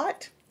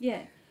Spotlight.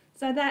 Yeah.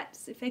 So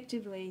that's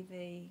effectively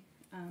the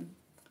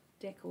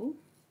decal. You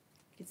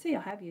can see I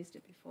have used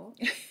it before.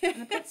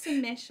 And I put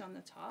some mesh on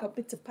the top. Got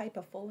bits of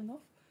paper falling off.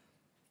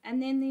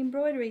 And then the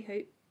embroidery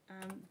hoop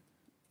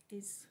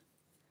is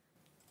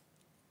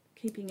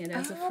keeping it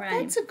as a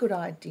frame. That's a good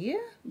idea.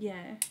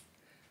 Yeah.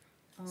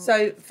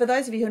 So for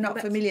those of you who are not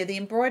familiar, the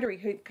embroidery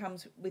hoop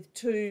comes with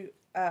two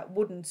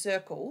wooden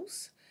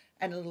circles,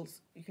 and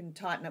you can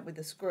tighten it with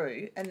a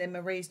screw, and then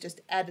Maree's just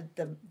added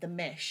the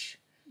mesh.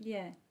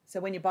 Yeah. So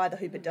when you buy the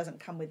hoop, it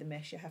doesn't come with the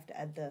mesh. You have to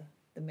add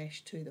the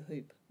mesh to the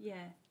hoop. Yeah.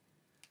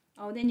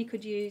 Oh, then you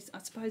could use, I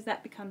suppose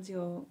that becomes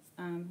your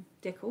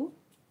decal.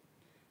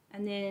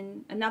 And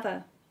then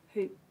another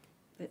hoop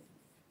that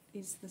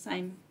is the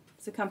same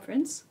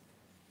circumference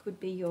could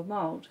be your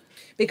mould.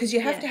 Because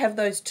you have to have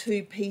those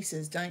two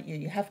pieces, don't you?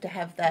 You have to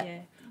have that.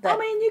 Yeah. I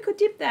mean, you could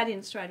dip that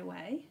in straight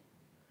away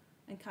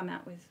and come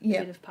out with a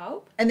bit of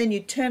pulp. And then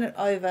you turn it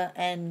over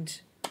and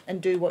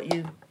do what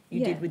you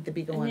did with the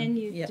bigger one. And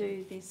then you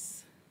do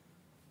this.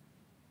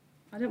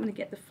 I don't want to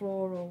get the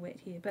floor all wet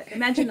here, but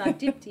imagine I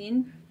dipped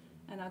in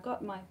and I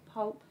got my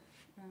pulp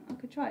I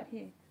could try it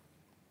here.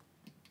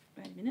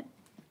 Wait a minute.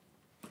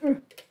 I'll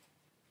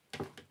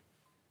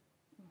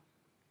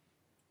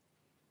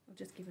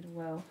just give it a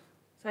whirl.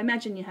 So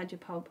imagine you had your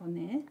pulp on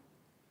there.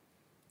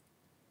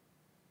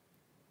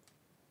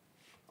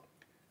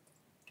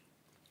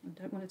 I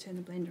don't want to turn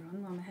the blender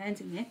on while my hand's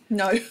in there.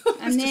 No, I was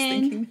And just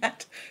then thinking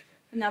that.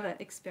 another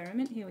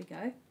experiment. Here we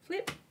go.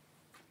 Flip.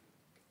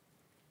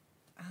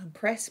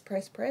 Press,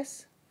 press,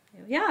 press.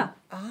 There we are.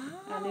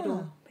 Ah. A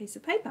little piece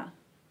of paper.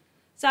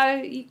 So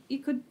you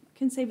could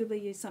conceivably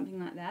use something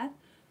like that.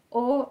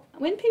 Or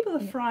when people are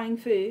frying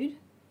food,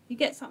 you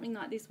get something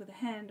like this with a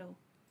handle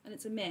and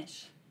it's a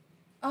mesh.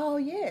 Oh,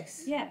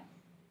 yes. Yeah.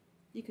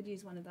 You could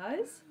use one of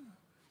those.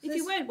 So If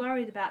you weren't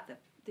worried about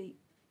the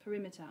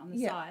perimeter on the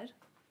Yeah. side,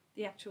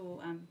 the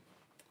actual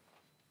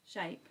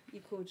shape,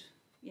 you could,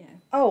 yeah.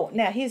 Oh,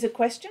 now here's a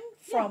question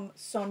from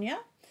Sonia.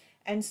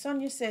 And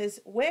Sonia says,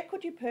 where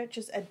could you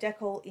purchase a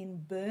decal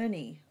in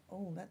Burnie?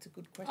 Oh, that's a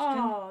good question.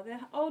 Oh, the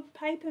old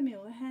paper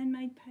mill, the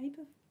Handmade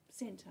Paper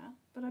Centre,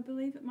 but I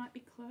believe it might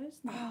be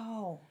closed now.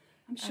 Oh.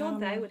 I'm sure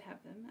they would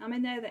have them. I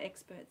mean, they're the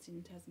experts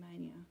in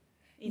Tasmania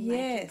in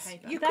Yes. making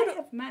paper. You They could-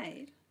 have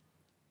made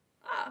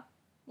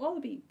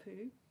wallaby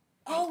poo.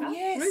 Oh, paper,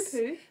 yes.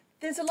 Roo poo.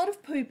 There's a lot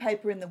of poo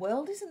paper in the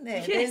world, isn't there?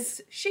 Yes.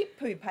 There's sheep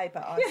poo paper.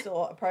 I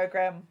saw a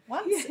program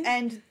once,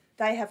 and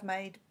they have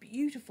made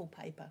beautiful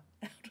paper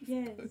out of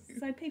Yes. poo.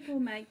 So people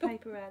make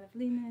paper out of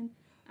linen.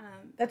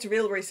 That's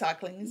real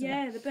recycling, isn't it?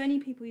 Yeah, the Burnie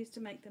people used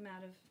to make them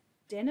out of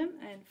denim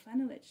and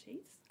flannelette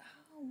sheets.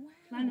 Oh, wow.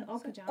 Flannel or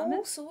So pyjamas.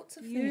 all sorts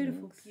of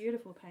Beautiful, things.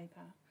 beautiful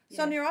paper. Yeah.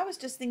 Sonia, I was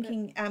just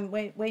thinking,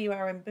 where you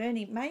are in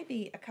Burnie,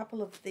 maybe a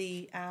couple of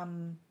the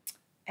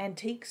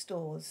antique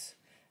stores.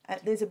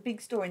 There's a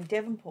big store in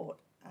Devonport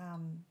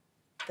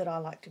that I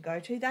like to go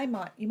to.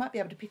 You might be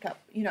able to pick up,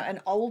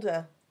 an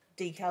older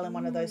decal in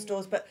one of those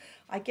stores. But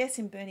I guess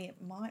in Burnie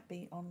it might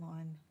be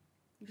online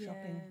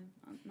shopping.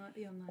 Yeah, it might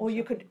be online. Or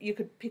you shopping.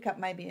 could pick up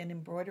maybe an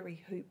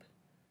embroidery hoop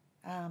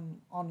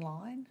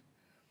online.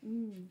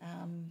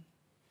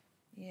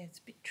 Yeah, it's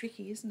a bit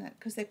tricky, isn't it?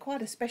 Because they're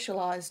quite a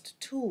specialised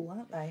tool,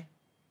 aren't they?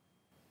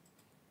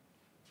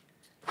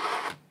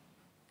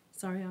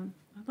 Sorry, I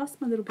lost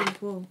my little bit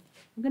of wool.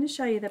 I'm going to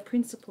show you the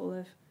principle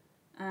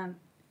of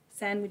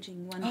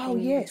sandwiching one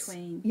thing in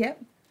between.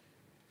 Yep.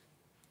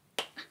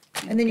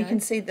 And then you can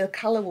see the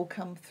colour will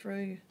come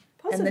through.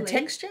 Possibly. And the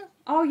texture.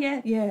 Oh,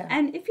 yeah. Yeah.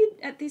 And if you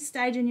at this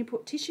stage and you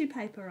put tissue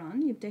paper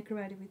on, you've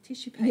decorated with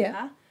tissue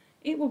paper,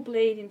 it will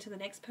bleed into the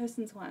next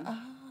person's one.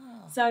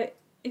 Ah. So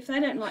if they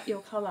don't like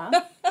your colour,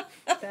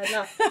 bad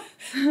luck.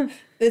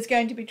 There's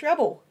going to be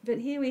trouble. But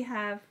here we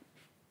have,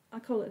 I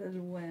call it a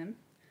little worm.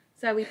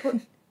 So we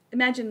put,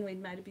 imagine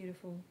we'd made a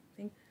beautiful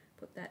thing,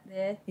 put that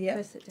there,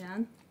 press it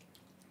down.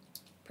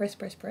 Press,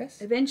 press,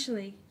 press.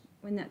 Eventually,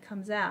 when that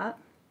comes out,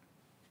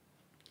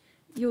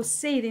 you'll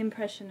see the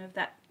impression of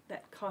that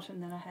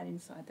cotton that I had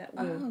inside, that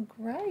wool. Oh,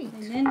 great.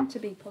 And then to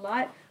be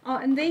polite, oh,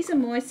 and these are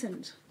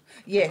moistened.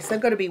 Yes, they've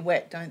got to be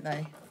wet, don't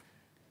they?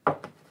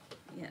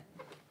 Yeah.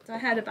 So I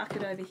had a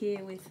bucket over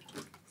here with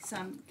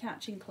some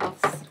couching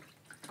cloths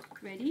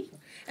ready.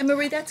 And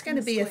Maree, that's going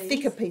to be a squeeze.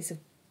 thicker piece of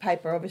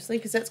paper, obviously,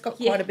 because that's got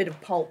quite a bit of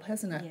pulp,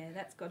 hasn't it? Yeah,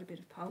 that's got a bit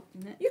of pulp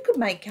in it. You could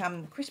make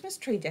Christmas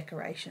tree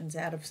decorations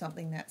out of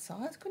something that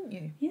size, couldn't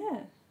you?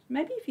 Yeah.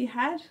 Maybe if you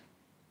had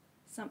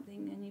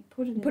something and you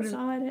put it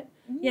inside it.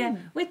 Yeah.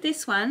 With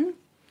this one,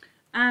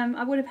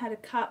 I would have had a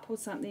cup or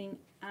something,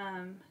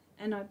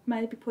 and I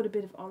maybe put a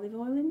bit of olive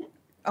oil in it.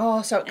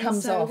 Oh, so it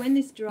comes so off. when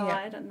this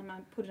dried, and I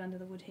put it under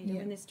the wood heater, Yeah.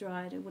 when this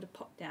dried, it would have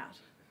popped out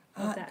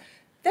of that.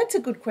 That's a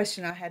good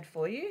question I had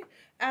for you.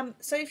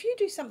 So if you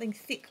do something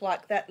thick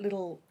like that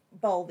little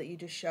bowl that you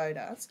just showed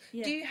us,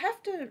 do you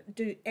have to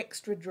do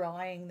extra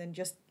drying than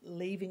just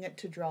leaving it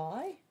to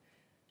dry?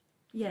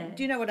 Yeah.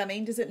 Do you know what I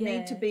mean? Does it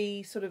need to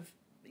be sort of,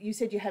 you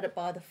said you had it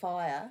by the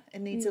fire,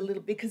 it needs a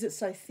little, because it's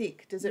so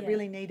thick, does it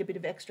really need a bit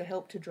of extra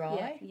help to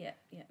dry? Yeah.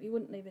 You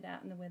wouldn't leave it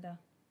out in the weather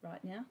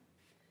right now.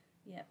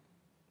 Yeah.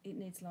 It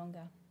needs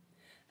longer.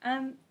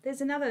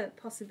 There's another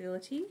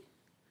possibility,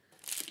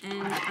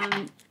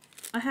 and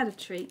I had a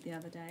treat the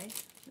other day,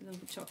 a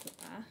little chocolate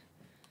bar.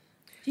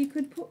 You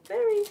could put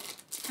very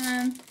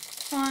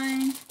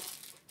fine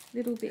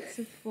little bits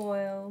of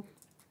foil.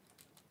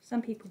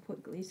 Some people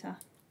put glitter.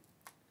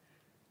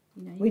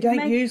 We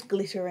don't use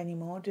glitter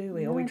anymore, do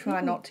we? Or we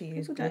try not to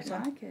use people glitter.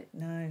 Don't like it.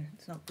 No,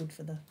 it's not good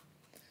for the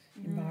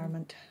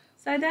environment.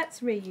 So that's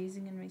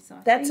reusing and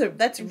recycling.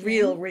 That's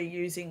real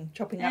reusing,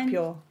 chopping up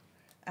your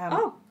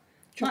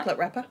chocolate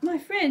wrapper. My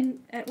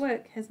friend at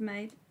work has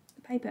made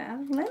paper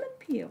out of lemon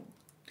peel.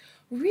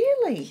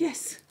 Really?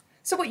 Yes.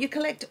 So what, you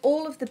collect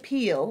all of the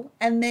peel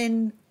and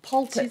then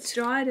pulp it? She's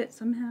dried it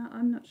somehow,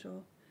 I'm not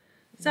sure.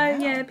 So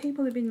yeah,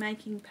 people have been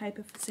making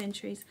paper for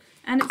centuries,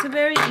 and it's a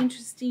very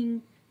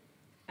interesting.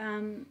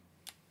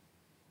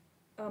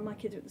 My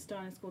kids are at the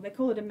Steiner School. They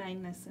call it a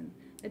main lesson.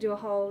 They do a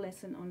whole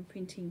lesson on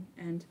printing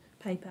and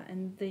paper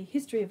and the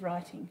history of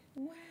writing.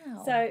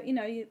 Wow. So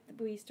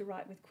we used to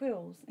write with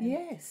quills.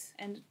 And,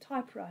 and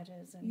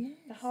typewriters and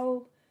the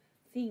whole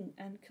thing,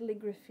 and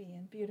calligraphy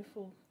and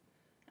beautiful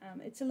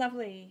It's a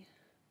lovely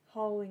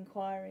whole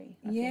inquiry,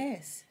 I think.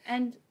 Yes.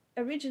 And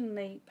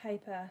originally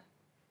paper,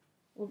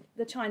 well,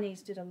 the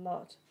Chinese did a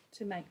lot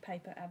to make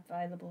paper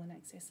available and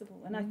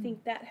accessible. And I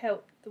think that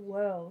helped the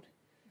world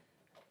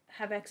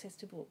have access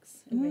to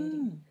books and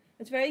reading.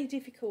 It's very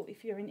difficult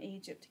if you're in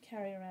Egypt to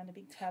carry around a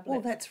big tablet.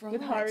 Well, that's right.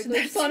 With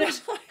hieroglyphs on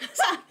it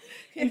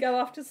and go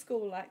off to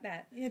school like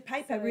that. Yeah,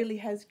 paper really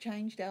has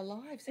changed our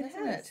lives,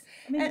 hasn't it?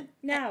 I mean,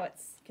 now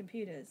it's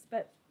computers,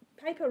 but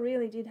paper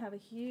really did have a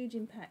huge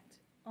impact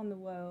on the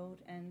world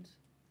and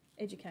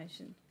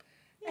education.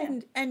 Yeah.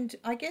 And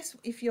I guess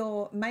if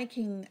you're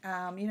making,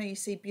 you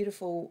see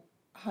beautiful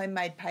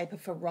homemade paper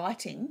for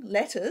writing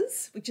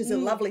letters, which is a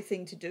lovely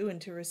thing to do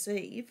and to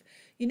receive,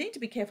 you need to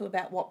be careful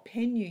about what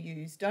pen you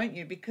use, don't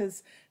you?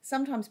 Because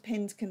sometimes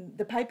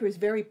the paper is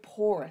very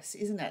porous,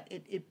 isn't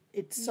it?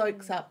 It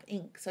soaks up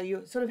ink, so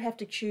you sort of have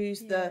to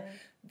choose the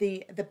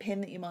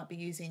pen that you might be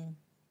using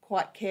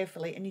quite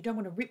carefully, and you don't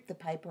want to rip the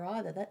paper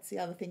either. That's the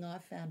other thing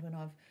I've found when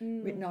I've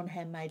written on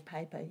handmade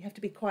paper. You have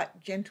to be quite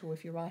gentle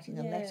if you're writing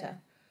a letter.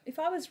 If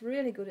I was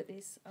really good at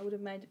this, I would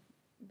have made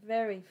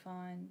very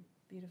fine,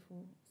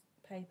 beautiful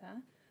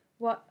paper.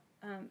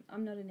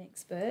 I'm not an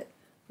expert.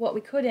 What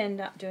we could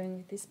end up doing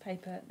with this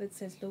paper that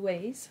says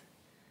Louise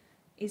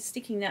is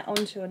sticking that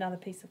onto another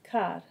piece of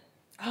card.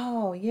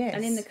 Oh, yes.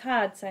 And in the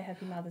card say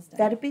Happy Mother's Day.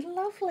 That'd be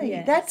lovely.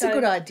 Yeah. That's a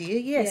good idea.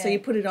 Yeah, so you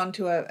put it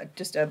onto a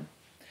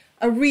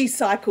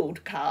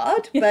recycled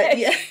card, but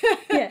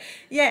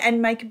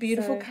and make a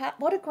beautiful card.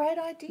 What a great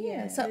idea.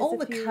 Yeah, so all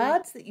the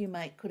cards that you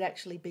make could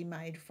actually be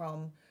made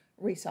from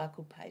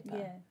recycled paper.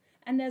 Yeah.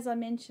 And as I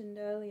mentioned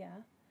earlier,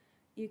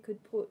 you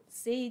could put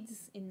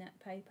seeds in that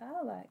paper,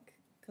 like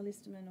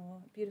callistemon or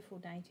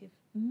beautiful native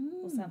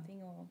or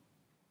something, or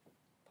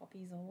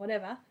poppies or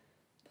whatever.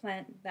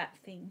 Plant that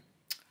thing.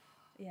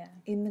 Yeah.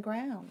 In the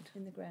ground.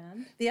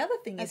 The other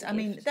thing is,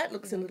 that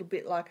looks a little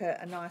bit like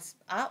a nice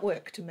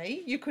artwork to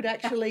me. You could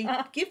actually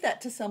give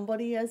that to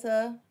somebody as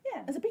a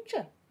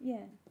picture.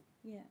 Yeah.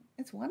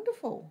 It's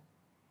wonderful.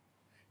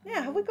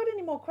 Now, have we got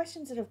any more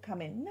questions that have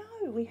come in?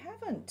 No, we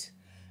haven't.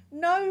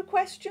 No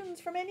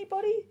questions from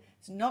anybody?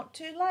 It's not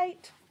too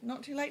late.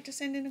 Not too late to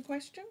send in a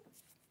question.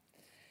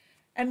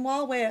 And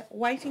while we're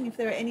waiting, if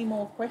there are any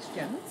more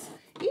questions,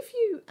 if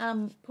you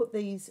put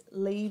these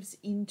leaves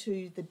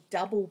into the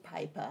double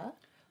paper,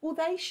 would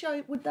they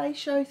show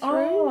through?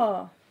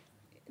 Oh,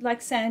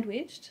 like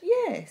sandwiched?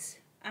 Yes.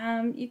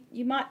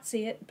 You might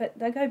see it, but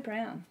they go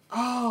brown.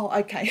 Oh,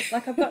 okay.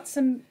 Like I've got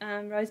some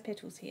rose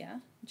petals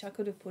here, which I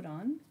could have put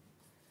on.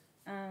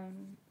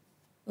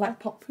 Like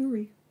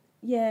potpourri.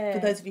 Yeah. For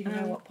those of you who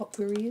know what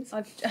potpourri is.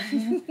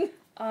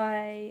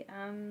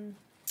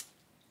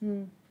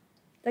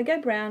 They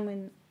go brown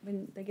when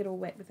they get all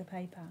wet with the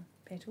paper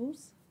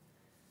petals.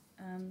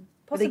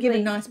 But they give a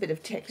nice bit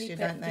of texture,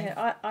 don't they?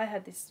 Yeah, I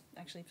had this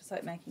actually for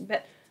soap making.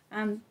 But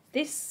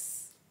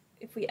this,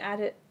 if we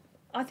add it,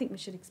 I think we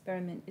should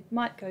experiment. It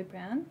might go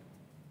brown.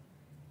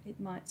 It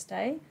might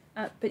stay.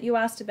 But you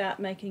asked about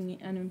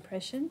making an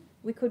impression.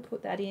 We could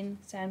put that in,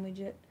 sandwich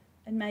it,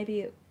 and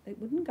maybe it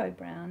wouldn't go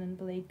brown and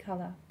bleed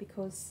colour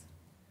because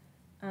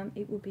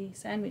it would be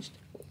sandwiched.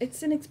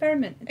 It's an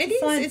experiment.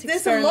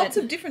 There's lots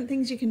of different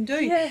things you can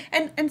do. Yeah.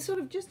 And sort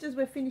of just as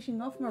we're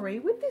finishing off, Maree,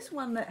 with this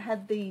one that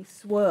had the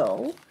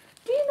swirl,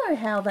 do you know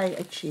how they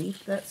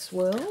achieved that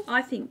swirl?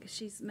 I think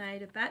she's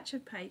made a batch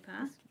of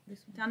paper,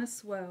 done a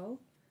swirl,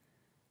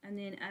 and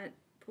then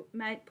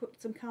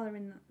put some colour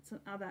in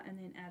some other, and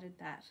then added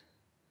that.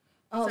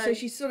 Oh, so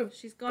she's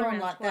gone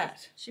like twice.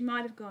 that. She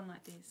might have gone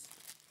like this.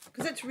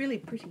 Because it's really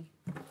pretty.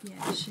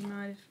 Yeah, she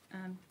might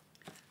have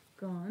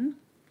gone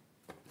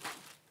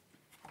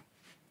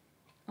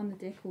on the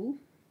decal.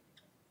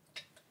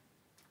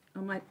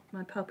 Oh, my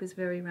pulp is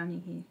very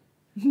runny here.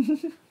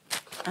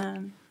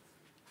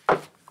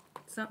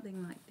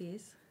 Something like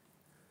this.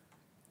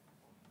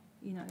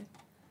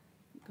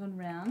 Gone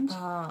round.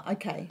 Ah,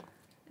 okay.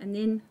 And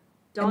then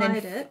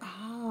dyed it.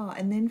 Ah,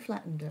 and then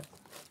flattened it.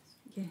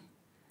 Yeah.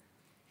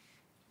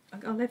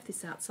 I left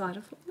this outside.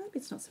 I thought, maybe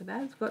it's not so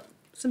bad. It's got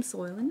some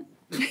soil in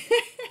it.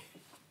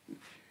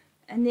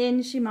 And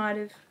then she might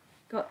have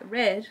got the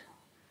red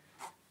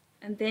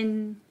and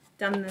then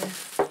done the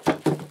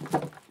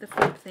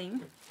flip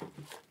thing.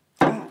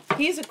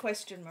 Here's a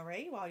question,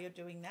 Maree, while you're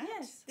doing that.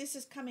 Yes. This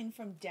has come in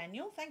from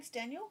Daniel. Thanks,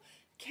 Daniel.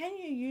 Can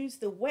you use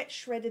the wet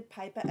shredded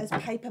paper as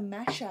paper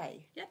mache?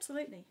 Yeah,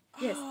 absolutely.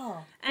 Yes.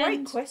 Oh,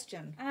 great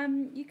question.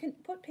 You can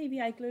put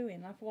PVA glue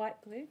in, like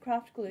white glue,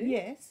 craft glue.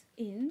 Yes.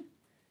 In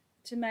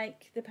to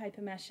make the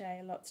paper mache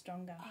a lot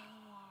stronger. Oh.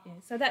 Yeah,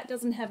 so that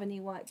doesn't have any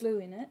white glue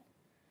in it.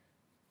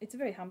 It's a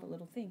very humble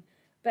little thing.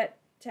 But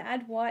to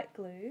add white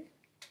glue,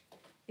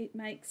 it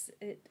makes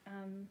it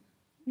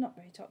not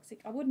very toxic.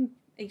 I wouldn't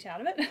eat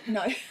out of it.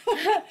 No.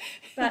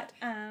 But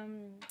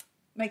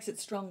makes it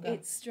stronger.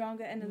 It's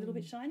stronger and a little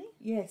bit shiny.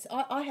 Yes.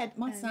 I had,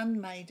 my son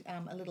made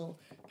a little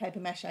paper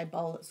mache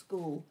bowl at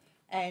school,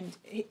 and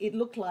it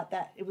looked like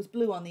that. It was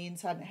blue on the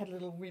inside and it had a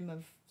little rim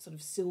of sort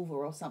of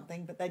silver or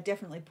something, but they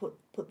definitely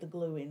put the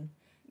glue in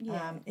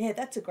Yeah,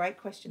 that's a great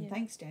question. Yeah.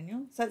 Thanks,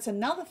 Daniel. So it's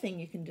another thing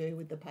you can do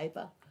with the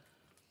paper.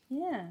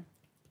 Yeah.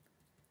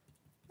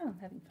 Oh, I'm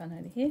having fun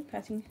over here,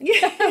 patting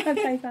Yeah. my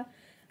paper.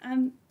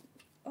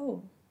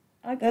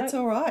 That's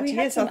all right. We Yes,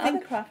 have some I think...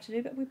 other craft to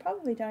do, but we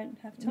probably don't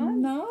have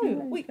time. No,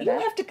 you'll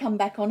have to come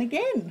back on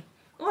again.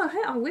 Oh,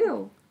 hey, I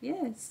will.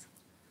 Yes.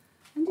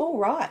 All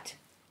right.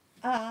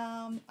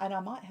 And I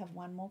might have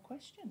one more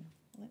question.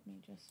 Let me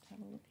just have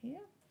a look here.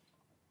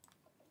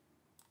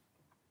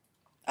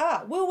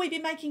 Will we be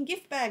making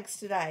gift bags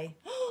today?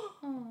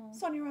 Oh.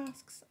 Sonia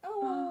asks.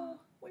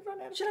 We've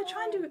run out of Should time. I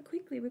try and do it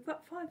quickly? We've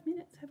got 5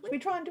 minutes, have we? Should we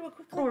try and do it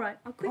quickly? All right,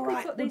 I'll quickly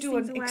put these we'll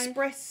do things an away.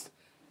 express.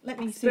 Let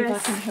me see if I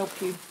can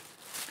help you.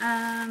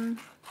 Move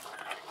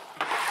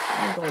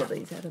all of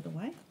these out of the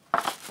way.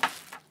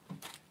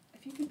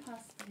 If you can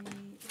pass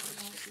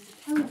there's a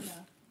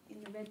calendar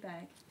in the red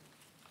bag.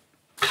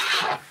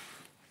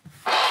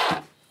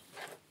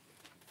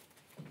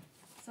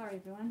 Sorry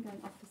everyone,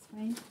 going off the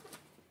screen.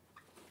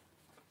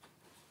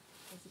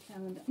 There's a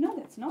calendar. No,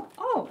 that's not.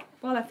 Oh,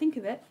 while I think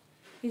of it,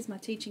 here's my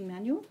teaching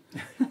manual,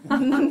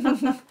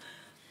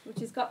 which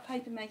has got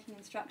paper making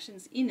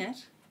instructions in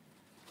it.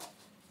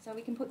 So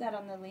we can put that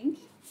on the link.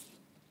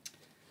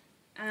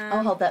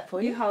 I'll hold that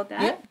for you. You hold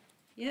that.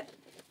 Yep.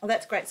 Oh,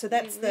 that's great. So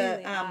that's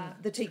Really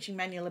the teaching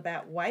manual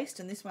about waste,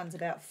 and this one's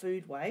about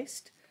food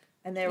waste,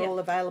 and they're all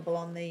available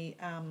on the.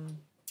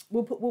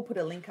 We'll put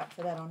a link up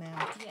for that on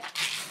our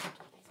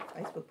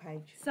Facebook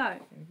page. So, there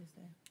it is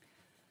there.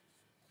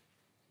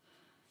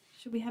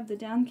 Should we have the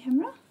down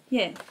camera?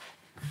 Yeah.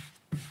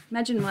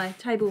 Imagine my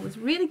table was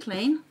really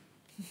clean.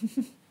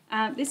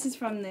 This is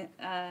from the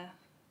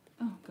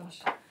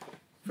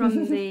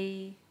from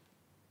the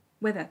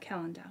weather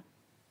calendar.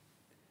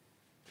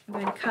 I'm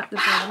going to cut the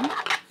bottom.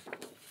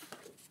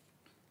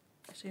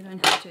 Actually, I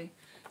don't have to.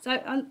 So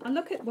I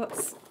look at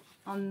what's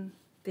on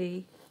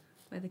the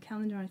weather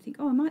calendar and I think,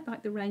 I might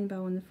like the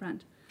rainbow on the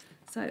front.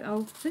 So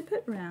I'll flip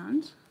it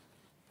round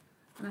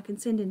and I can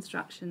send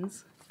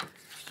instructions.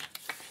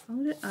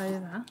 Fold it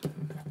over.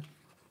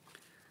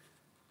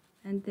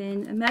 And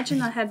then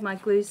imagine I had my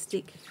glue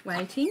stick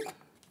waiting.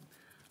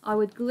 I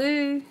would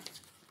glue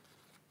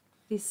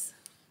this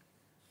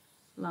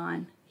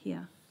line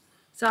here.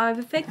 So I've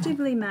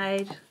effectively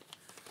made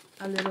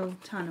a little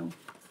tunnel.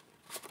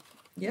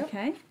 Yep.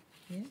 Okay?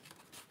 Yeah.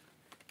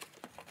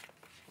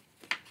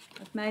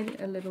 I've made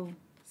a little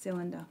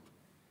cylinder,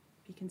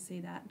 if you can see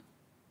that.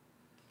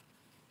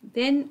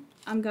 Then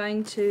I'm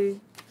going to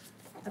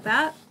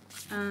about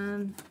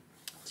a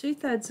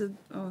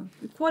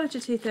quarter to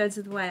 2/3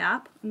 of the way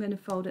up, I'm going to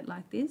fold it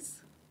like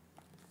this.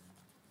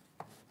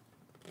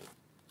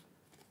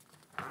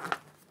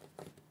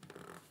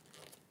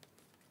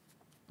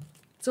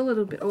 It's a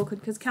little bit awkward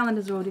because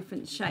calendars are all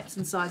different shapes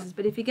and sizes,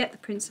 but if you get the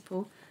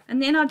principle,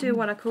 and then I'll do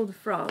what I call the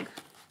frog.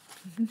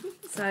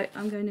 So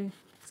I'm going to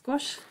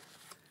squash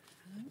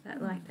that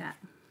like that.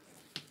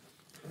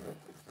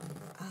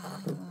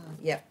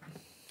 Yep.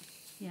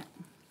 Yeah.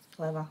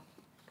 Clever.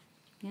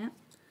 Yeah.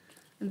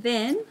 And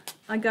then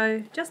I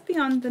go just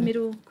beyond the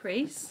middle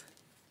crease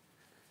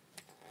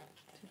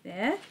to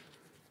there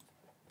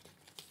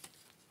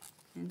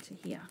and to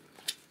here.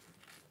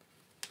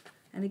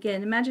 And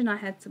again, imagine I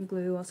had some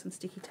glue or some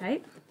sticky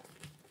tape,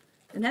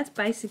 and that's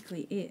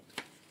basically it.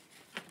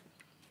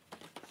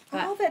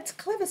 But that's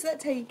clever. So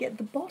that's how you get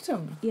the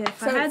bottom. yeah,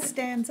 it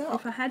stands up.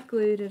 If I had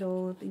glued it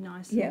all, it'd be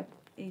nice and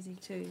easy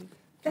too.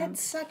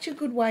 That's such a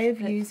good way of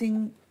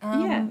using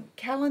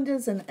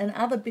calendars and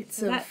other bits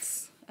so of...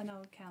 That's an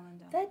old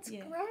calendar. That's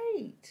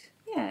great.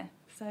 Yeah,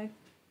 so...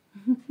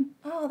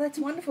 Oh, that's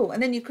wonderful.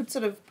 And then you could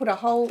sort of put a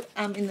hole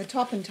in the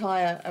top and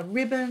tie a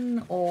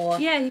ribbon, or...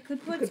 Yeah, you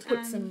could put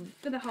some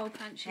for the hole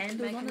punch, you could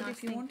handles make on a it nice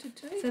if you thing. wanted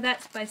to. So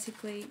that's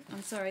basically,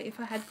 I'm sorry, if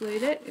I had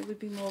glued it, it would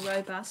be more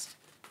robust,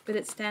 but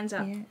it stands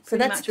up So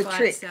that's much the by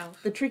trick.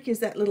 itself. The trick is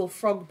that little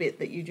frog bit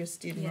that you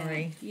just did,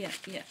 Maree. Yeah,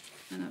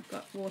 and I've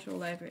got water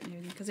all over it and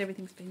everything because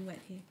everything's been wet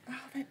here. Oh,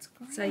 that's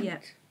great. So yeah,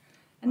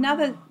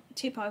 another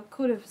tip I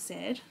could have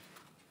said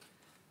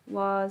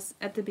was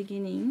at the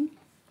beginning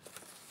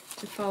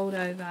to fold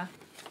over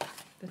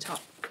the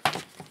top.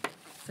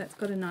 So it's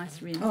got a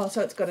nice rim. Oh,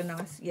 so it's got a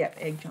nice,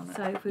 edge on it.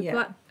 So if we've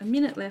got a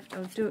minute left,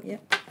 I'll do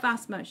it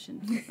fast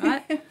motion,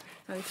 right? So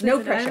we flip No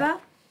it pressure. over,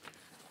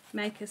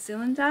 make a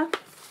cylinder.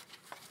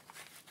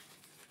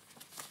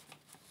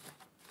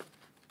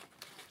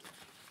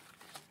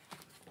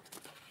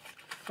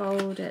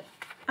 Fold it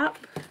up.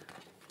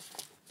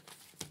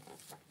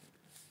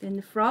 Then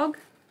the frog.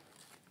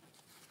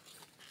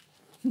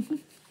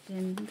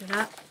 Then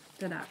da-da,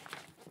 da-da.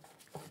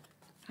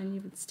 And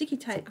you would sticky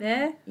tape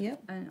there,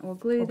 or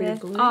glue there.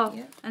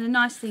 And a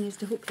nice thing is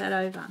to hook that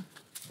over.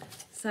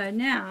 So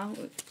now,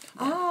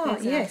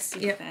 there's our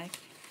stick bag.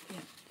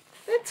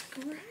 That's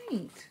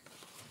great.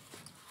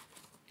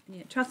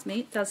 yeah, trust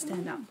me, it does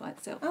stand up by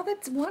itself. Oh,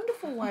 that's a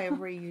wonderful way of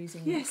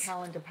reusing Yes.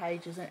 calendar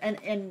pages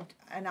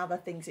and other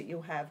things that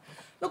you'll have.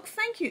 Look,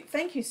 thank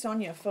you,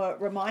 Sonia, for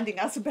reminding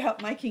us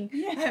about making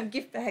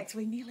gift bags.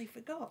 We nearly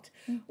forgot.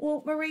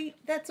 Well, Maree,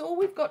 that's all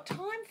we've got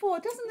time for.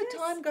 Doesn't the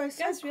time go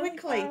so goes really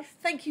quickly? fast.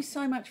 Thank you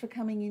so much for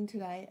coming in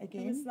today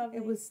again. It was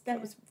lovely.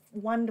 That was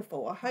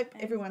wonderful. I hope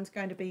everyone's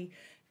going to be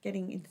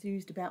getting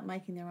enthused about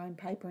making their own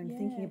paper and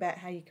thinking about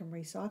how you can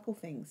recycle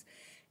things.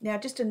 Now,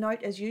 just a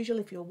note, as usual,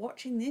 if you're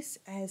watching this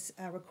as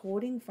a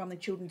recording from the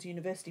Children's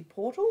University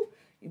portal,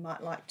 you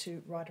might like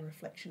to write a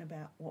reflection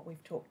about what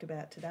we've talked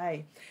about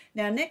today.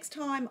 Now, next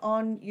time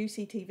on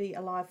UCTV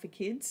Alive for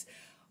Kids,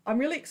 I'm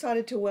really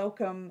excited to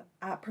welcome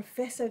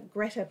Professor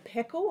Greta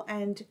Peckel,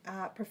 and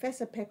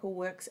Professor Peckel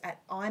works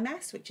at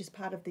IMAS, which is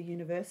part of the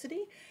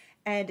university,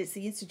 and it's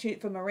the Institute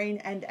for Marine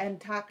and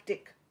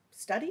Antarctic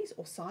Studies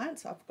or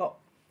Science. I've got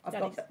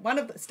one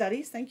of the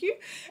studies, thank you.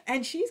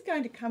 And she's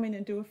going to come in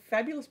and do a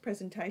fabulous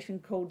presentation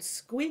called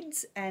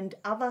Squids and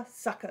Other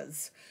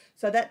Suckers.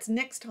 So that's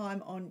next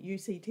time on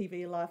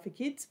UCTV Alive for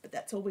Kids, but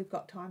that's all we've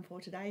got time for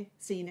today.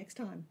 See you next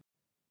time.